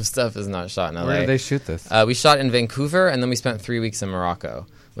lot of stuff is not shot in LA. Where did they shoot this? We shot in Vancouver, and then we spent 3 weeks in Morocco,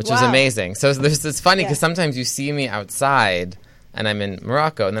 which was amazing. So it's funny because sometimes you see me outside, and I'm in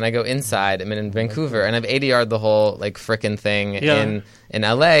Morocco, and then I go inside, I'm in Vancouver, and I've ADR'd the whole like frickin' thing in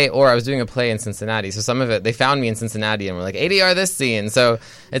LA, or I was doing a play in Cincinnati. So some of it, they found me in Cincinnati and were like, ADR this scene. So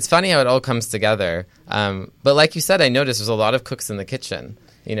it's funny how it all comes together. But like you said, I noticed there's a lot of cooks in the kitchen.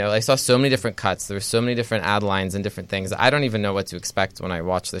 I saw so many different cuts. There were so many different ad lines and different things. I don't even know what to expect when I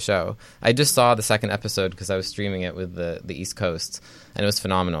watch the show. I just saw the second episode because I was streaming it with the East Coast, and it was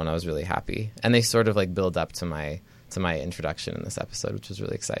phenomenal, and I was really happy. And they sort of like build up to my introduction in this episode, which was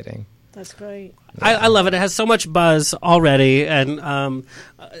really exciting. That's great. I love it. It has so much buzz already, and I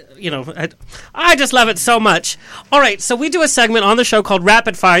just love it so much. All right, so we do a segment on the show called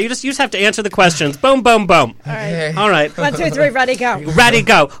Rapid Fire. You just have to answer the questions. Boom, boom, boom. All right. 1, 2, 3, ready, go. Ready,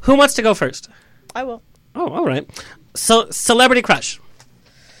 go. Who wants to go first? I will. Oh, all right. So, celebrity crush.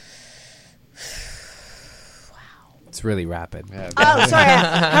 It's really rapid. Oh, sorry,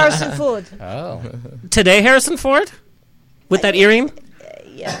 Harrison Ford. Oh. Today, Harrison Ford? With that earring?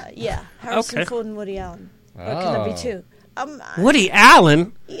 Yeah. Harrison Ford and Woody Allen. Or can there be two? Woody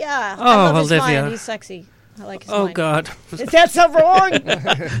Allen? Yeah. Oh, I love his Olivia. mind. He's sexy. I like his mind. mind. God. Is that so wrong?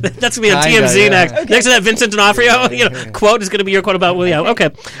 That's going to be on TMZ next. Okay. Next to that Vincent D'Onofrio quote is going to be your quote about Woody Allen. Okay.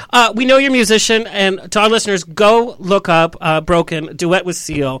 We know you're a musician, and to our listeners, go look up Broken, Duet with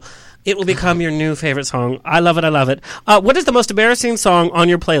Seal. It will become your new favorite song. I love it. I love it. What is the most embarrassing song on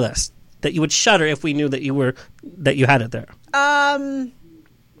your playlist that you would shudder if we knew that you had it there?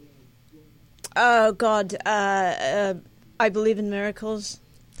 Oh God, I Believe in Miracles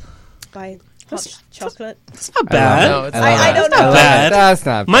by Hot Chocolate. That's not bad. No, it's I don't know. Bad. That's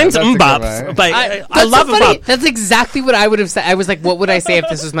not bad. Mine's That's Mbop. I love Mbop. That's exactly what I would have said. I was like, what would I say if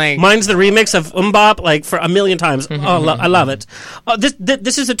this was my... Mine's the remix of Mbop, like for a million times. I love it.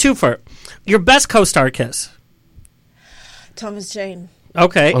 This is a twofer. Your best co-star kiss. Thomas Jane.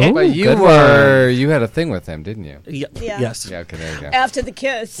 Okay. But you had a thing with him, didn't you? Yeah. Yes. Yeah, okay, there you go. After the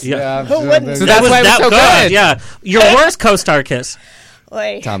kiss. Yeah. Who wouldn't? So that's why it was so good. Yeah. Your worst co-star kiss.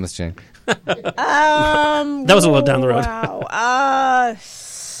 Wait. Thomas Jane. That was a little down the road. Wow.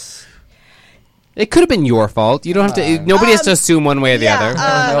 It could have been your fault. You don't have to. Nobody has to assume one way or the other.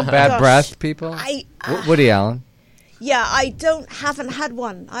 No bad breath, people. Woody Allen. Yeah, I haven't had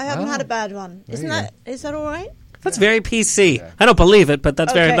one. I haven't had a bad one. Is that all right? That's very PC. Yeah. I don't believe it, but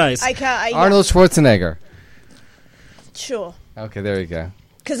that's very nice. Arnold Schwarzenegger. Sure. Okay, there you go.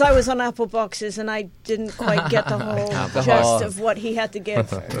 Because I was on Apple Boxes and I didn't quite get the whole gist of what he had to give.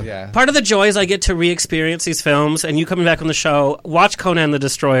 Part of the joy is I get to re-experience these films, and you coming back on the show, watch Conan the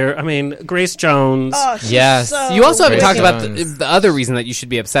Destroyer. I mean, Grace Jones. Oh, yes. So you also haven't talked about the other reason that you should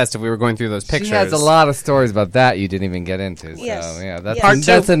be obsessed if we were going through those pictures. She has a lot of stories about that you didn't even get into. So,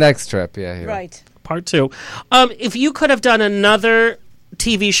 that's the next trip. Yeah, right. Part 2. If you could have done another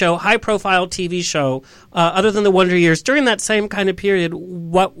TV show, high-profile TV show, other than the Wonder Years, during that same kind of period,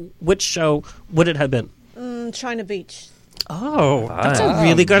 which show would it have been? China Beach. Oh, that's a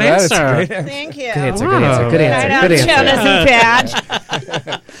really good answer. Thank you. Good answer. Good answer.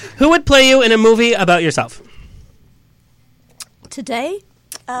 Bad. Who would play you in a movie about yourself? Today?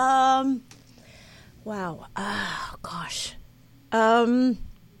 Wow. Oh, gosh. I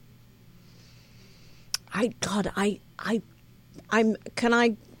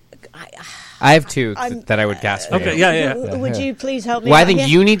have two that I would cast for you. Yeah. Would you please help me? Well, I think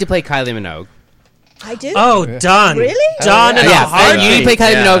you need to play Kylie Minogue. I do? Oh, done. Really? Done in a heartbeat. You need to play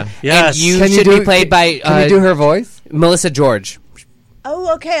Kylie Minogue. Yes. And you should be played by... Can you do her voice? Melissa George.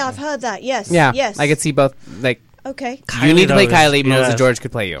 Oh, okay. I've heard that. Yes. Yeah. Yes. I could see both. Okay. You need to play Kylie. Melissa George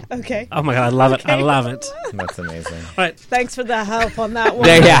could play you. Okay. Oh, my God. I love it. I love it. That's amazing. All right. Thanks for the help on that one.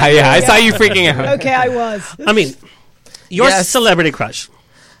 Yeah. I saw you freaking out. Okay, I was. I mean, your celebrity crush.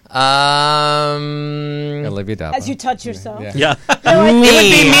 Olivia Dappa. As you touch yourself. Yeah. It would be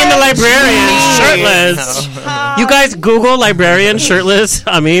me and the librarian, shirtless. You guys Google librarian shirtless,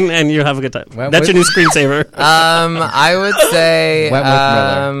 and you have a good time. That's your new screensaver. I would say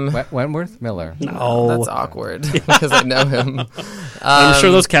Wentworth Miller. No, that's awkward because I know him. I'm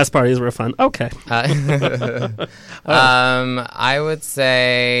sure those cast parties were fun. Okay. I would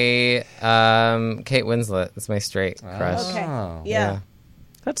say Kate Winslet. That's my straight crush. Okay. Yeah.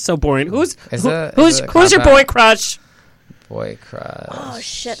 That's so boring. Who's your cop-out? boy crush? Boy crush. Oh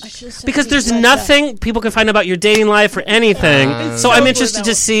shit! I should have said because there's nothing people can find about your dating life or anything. So I'm interested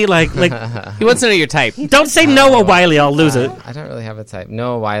to see like he wants to know your type. Don't say Noah Wiley. I'll lose it. I don't really have a type.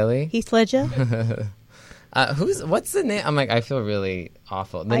 Noah Wiley. Heath Ledger. What's the name? I feel really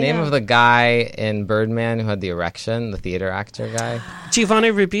awful. The name of the guy in Birdman who had the erection, the theater actor guy. Giovanni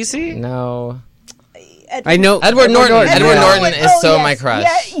Ribisi? No. I know Edward Norton. Edward Norton is my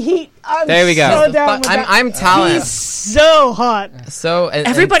crush. Yeah, there we go. So down with I'm talent. He's so hot. So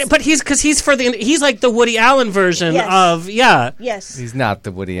everybody, but he's like the Woody Allen version of Yes. He's not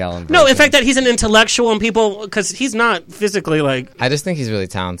the Woody Allen version. No, in fact, that he's an intellectual and people because he's not physically like. I just think he's really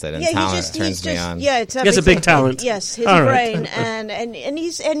talented and talent turns me on. Yeah, it's he has a big talent. Yes, his brain and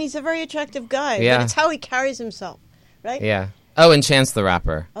he's a very attractive guy. Yeah, but it's how he carries himself, right? Yeah. Oh, and Chance the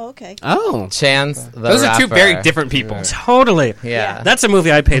Rapper. Oh, okay. Oh. Chance the Those Rapper. are two very different people. Yeah. Totally. Yeah. That's a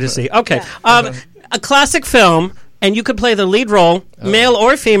movie I'd pay to see. Okay. A classic film, and you could play the lead role, male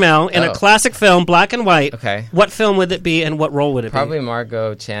or female, in a classic film, black and white. Okay. What film would it be, and what role would it Probably be?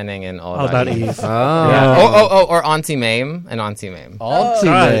 Margot Channing in All About Eve. Oh. Yeah. Or Auntie Mame and Auntie Mame. Auntie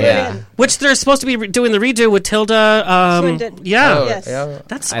Mame. Yeah. Which they're supposed to be doing the redo with Tilda. Swinton. Yeah. Oh, Yes. yeah.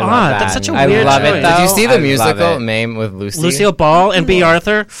 That's I odd. love that. That's such a I weird love choice. it, though. Did you see I the love musical it. Mame with Lucy? Lucille Ball and B.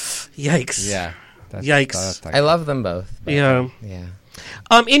 Arthur. Yikes. Yeah. Yikes. I love them both. Yeah. Yeah.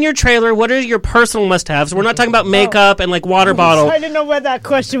 In your trailer, what are your personal must-haves? We're not talking about makeup and like water bottle. I didn't know where that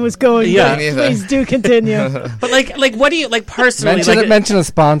question was going. Yeah. Please do continue. But like, what do you like personally? Mention a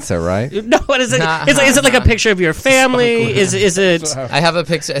sponsor, right? No, what is it? Is it like a picture of your family? Is it? I have a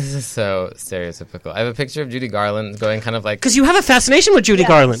picture. This is so stereotypical. I have a picture of Judy Garland going kind of like because you have a fascination with Judy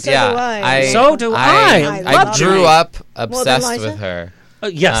Garland. So do I. So do I. I grew up More than obsessed Liza? with her.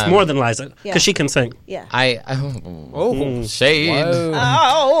 Yes, more than Liza, because Yeah. she can sing. Yeah. Shade.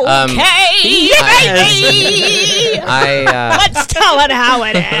 Oh, okay. Let's tell it how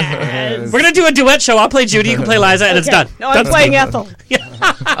it is. We're gonna do a duet show. I'll play Judy, you can play Liza, and it's done. No, I'm playing Ethel.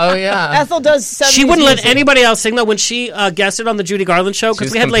 Oh yeah. Ethel does 70s She wouldn't let music. anybody else sing though when she guested on the Judy Garland show because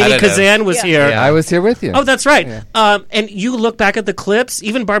She we had was Lady competitive. Kazan was here. Yeah. I was here with you. Oh, that's right. And you look back at the clips.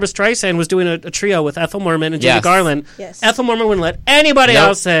 Even Barbra Streisand was doing a trio with Ethel Merman and Judy Yes. Garland. Yes. Ethel Merman wouldn't let anybody Nope.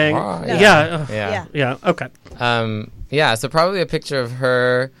 else sing. Wow. Yeah. Yeah. Yeah. Okay. Yeah, so probably a picture of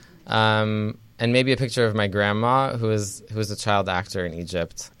her, and and maybe a picture of my grandma, who was a child actor in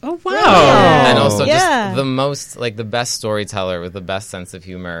Egypt. Oh wow! And also just the best storyteller with the best sense of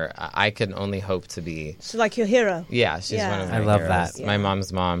humor. I could only hope to be. She's like your hero. Yeah, she's one of my I love heroes. that. My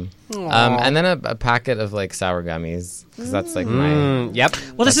mom's mom. And then a packet of like sour gummies, because that's like my. Yep.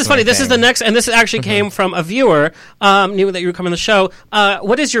 Well, this is funny. This is the next, and this actually came from a viewer. Knew that you were coming on the show.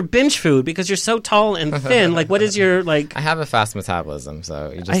 What is your binge food? Because you're so tall and thin. Like, what is your like? I have a fast metabolism,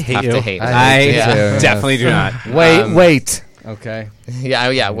 so you just I hate have you. to hate me. I definitely do not. Wait. Okay.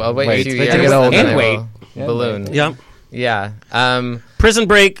 Yeah. Well, wait a few Wait years. to get older. And wait. Balloon. Yep. Yeah. Prison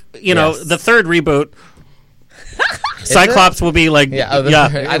Break. You know, the third reboot. Cyclops will be like. Yeah. I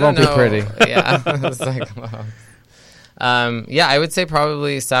don't know. Be pretty. Yeah. Cyclops. I would say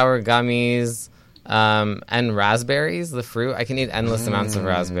probably sour gummies and raspberries, the fruit. I can eat endless amounts of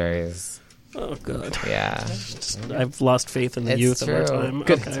raspberries. Oh, God. Yeah. I've lost faith in the youth of our time.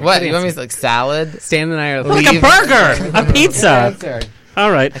 Good. Okay. What? You want me to like salad? Stan and I are like a burger, a pizza.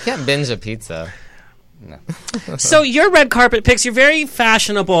 All right. I can't binge a pizza. No. So your red carpet picks, you're very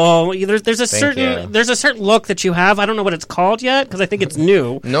fashionable. There's a certain look that you have. I don't know what it's called yet because I think it's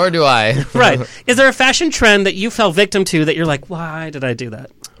new. Nor do I. Right. Is there a fashion trend that you fell victim to that you're like, why did I do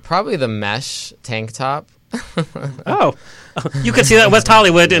that? Probably the mesh tank top. Oh. You could see that in West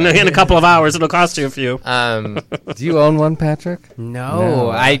Hollywood in a couple of hours. It'll cost you a few. Do you own one, Patrick? No.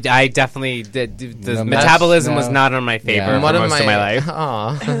 I definitely did. The metabolism was not on my favor for most of my life.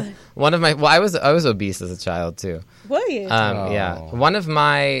 I was obese as a child too. Were you? Yeah. One of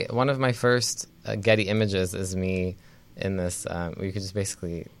my first Getty images is me in this. Where you could just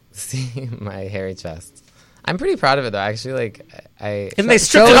basically see my hairy chest. I'm pretty proud of it though. Actually, and they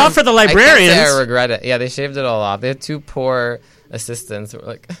stripped it off for the librarians. I can't say I regret it. Yeah, they shaved it all off. They had two poor assistants who were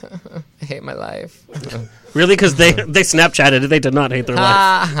like, I hate my life. Really? Because they Snapchatted it. They did not hate their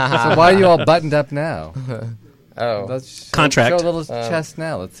life. So why are you all buttoned up now? Contract. Show a little chest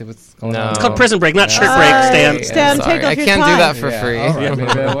now. Let's see what's going on. It's called Prison Break, not Shirt Break, Stan. Stan, take off I your can't tie. do that for free. All right,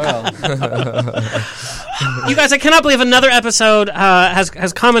 very well. You guys, I cannot believe another episode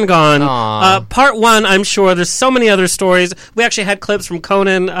has come and gone. Part one, I'm sure there's so many other stories. We actually had clips from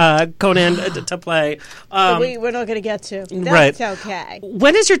Conan to play. We're not going to get to. That's okay.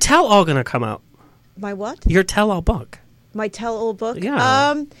 When is your tell-all going to come out? My what? Your tell-all book. My tell-all book?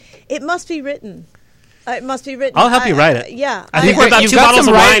 Yeah. It must be written. It must be written. I'll help you write it. Yeah. I think we're about 2 bottles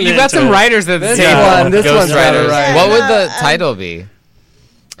of wine. You've got some writers at the table. This one's writers. right. What would the title be?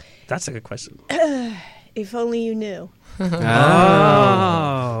 That's a good question. If only you knew.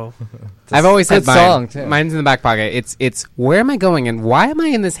 Oh. I've always said song too. Mine's in the back pocket. It's where am I going and why am I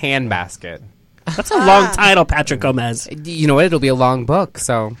in this handbasket? That's a long title, Patrick Gomez. You know what? It'll be a long book,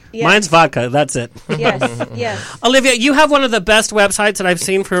 so... Yes. Mine's vodka. That's it. Yes. Olivia, you have one of the best websites that I've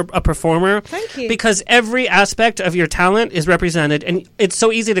seen for a performer. Thank you. Because every aspect of your talent is represented, and it's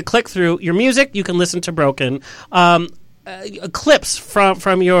so easy to click through. Your music, you can listen to Broken. Clips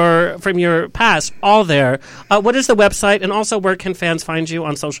from your past, all there. What is the website, and also where can fans find you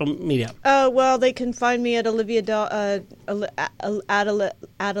on social media? Well, they can find me at Olivia Darbo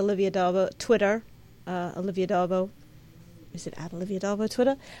Twitter. Olivia Darbo. Is it at Olivia Darbo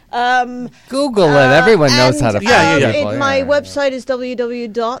Twitter? Google it. Everyone knows how to find it. My website is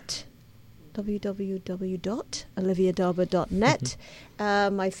www.oliviadarbo.net.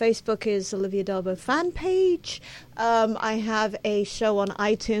 My Facebook is Olivia Darbo fan page. I have a show on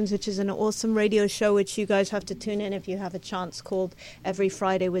iTunes, which is an awesome radio show, which you guys have to tune in if you have a chance, called Every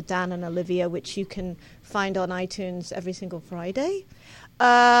Friday with Dan and Olivia, which you can find on iTunes every single Friday.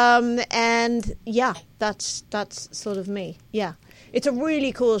 And yeah, that's sort of me. Yeah. It's a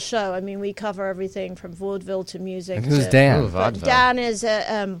really cool show. I mean, we cover everything from vaudeville to music. And who's Dan? Dan is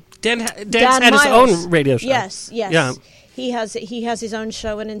Dan had his own radio show. Yes. Yeah. He has his own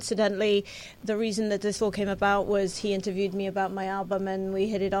show, and incidentally, the reason that this all came about was he interviewed me about my album, and we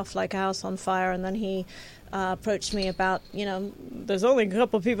hit it off like a house on fire. And then he approached me about, there's only a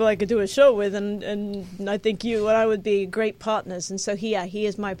couple of people I could do a show with, and I think you and I would be great partners. And so he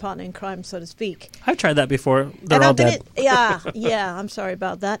is my partner in crime, so to speak. I've tried that before. They're all dead. Yeah. I'm sorry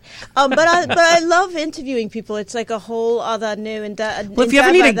about that. But I love interviewing people. It's like a whole other new and well, if you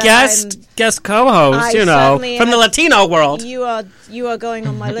ever need a guest co-host, from the Latino world, you are going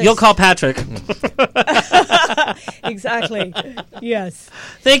on my list. You'll call Patrick. Exactly. Yes.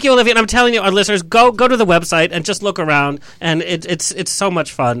 Thank you, Olivia. And I'm telling you, our listeners, go to the website and just look around, and it's so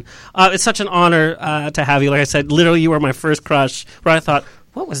much fun. It's such an honor to have you. Like I said, literally, you were my first crush. Where I thought,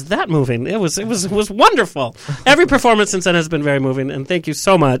 what was that moving? It was wonderful. Every performance since then has been very moving, and thank you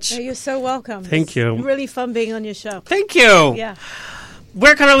so much. You're so welcome. Thank you. It's really fun being on your show. Thank you. Yeah.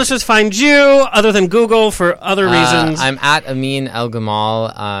 Where can our listeners find you, other than Google, for other reasons? I'm at Amin El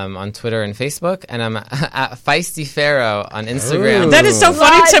Gamal on Twitter and Facebook, and I'm at Feisty Pharaoh on Instagram. That is so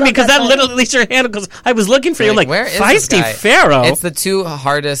funny to me, because that literally is your handle, because I was looking for you. I'm like, where is Feisty Pharaoh? It's the two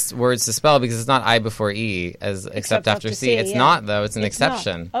hardest words to spell, because it's not I before E, except after C. It's not, though. It's an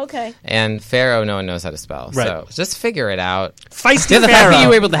exception. Not. Okay. And Pharaoh, no one knows how to spell. Right. So just figure it out. Feisty The Pharaoh. fact that you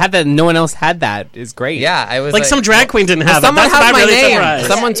were able to have that and no one else had that is great. Yeah, I was like some drag queen didn't have it. Someone That's has why my I'm really name. surprised.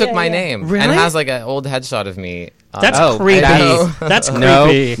 Someone took my name Really? and has like an old headshot of me. That's creepy. That's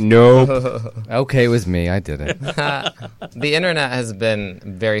creepy. Nope. Okay, it was me. I did it. The internet has been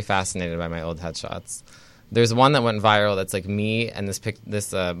very fascinated by my old headshots. There's one that went viral that's like me and this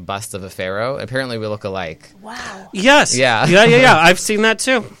bust of a pharaoh. Apparently we look alike. Wow. Yes. Yeah. Yeah. I've seen that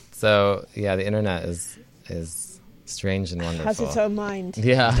too. So yeah, the internet is strange and wonderful. Has its own mind.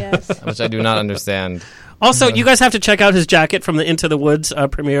 Yeah. Yes. Which I do not understand. Also, you guys have to check out his jacket from the Into the Woods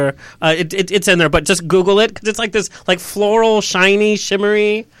premiere. It's in there, but just Google it, because it's like this like floral, shiny,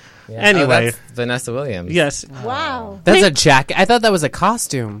 shimmery. Yeah. Anyway. That's Vanessa Williams. Yes. Wow. That's a jacket. I thought that was a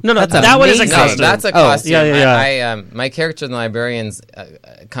costume. No, that's that one is a amazing. costume. No, that's a Oh, costume. yeah. My character in The Librarians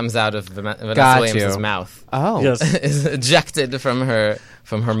comes out of Vanessa Got Williams' you. mouth. Oh. Yes. Is ejected from her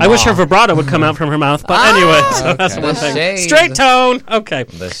maw. I wish her vibrato would come out from her mouth, but anyway, so that's okay. one The thing. shade. Straight tone. Okay.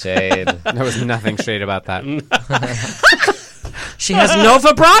 The shade. There was nothing straight about that. She has no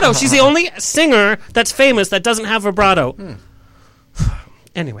vibrato. She's the only singer that's famous that doesn't have vibrato.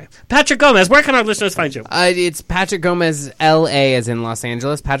 Anyway, Patrick Gomez, where can our listeners find you? It's Patrick Gomez LA, as in Los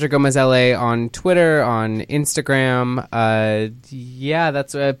Angeles. Patrick Gomez LA on Twitter, on Instagram.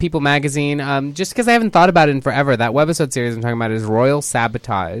 That's People Magazine. Just because I haven't thought about it in forever, that webisode series I'm talking about is Royal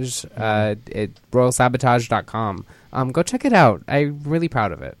Sabotage. RoyalSabotage.com. Go check it out. I'm really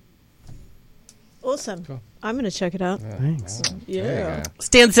proud of it. Awesome. Cool. I'm going to check it out. Thanks. Yeah.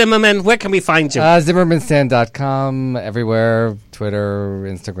 Stan Zimmerman, where can we find you? ZimmermanStan.com, everywhere, Twitter,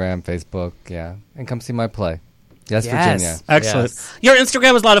 Instagram, Facebook, yeah. And come see my play. Yes, Virginia. Excellent. Yes. Your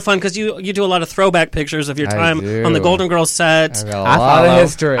Instagram is a lot of fun, because you do a lot of throwback pictures of your time on the Golden Girls set. I've got a lot of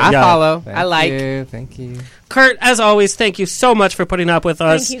history. I follow. Thank I like. you. Thank you. Kurt, as always, thank you so much for putting up with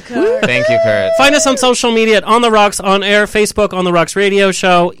us. Thank you, Kurt. Thank you, Kurt. Find us on social media at On The Rocks On Air, Facebook On The Rocks Radio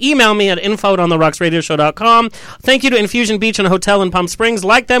Show. Email me at info@ontherocksradioshow.com. Thank you to Infusion Beach and Hotel in Palm Springs.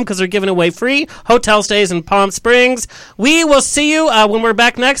 Like them, because they're giving away free hotel stays in Palm Springs. We will see you when we're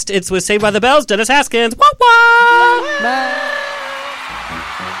back next. It's with Saved by the Bells, Dennis Haskins. Wah wah! Bye.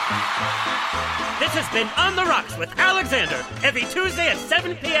 This has been On The Rocks with Alexander, every Tuesday at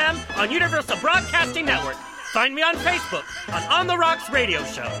 7 p.m. on Universal Broadcasting Network. Find me on Facebook on The Rocks Radio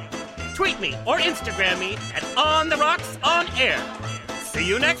Show. Tweet me or Instagram me at On The Rocks On Air. See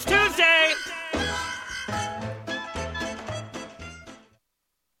you next Tuesday!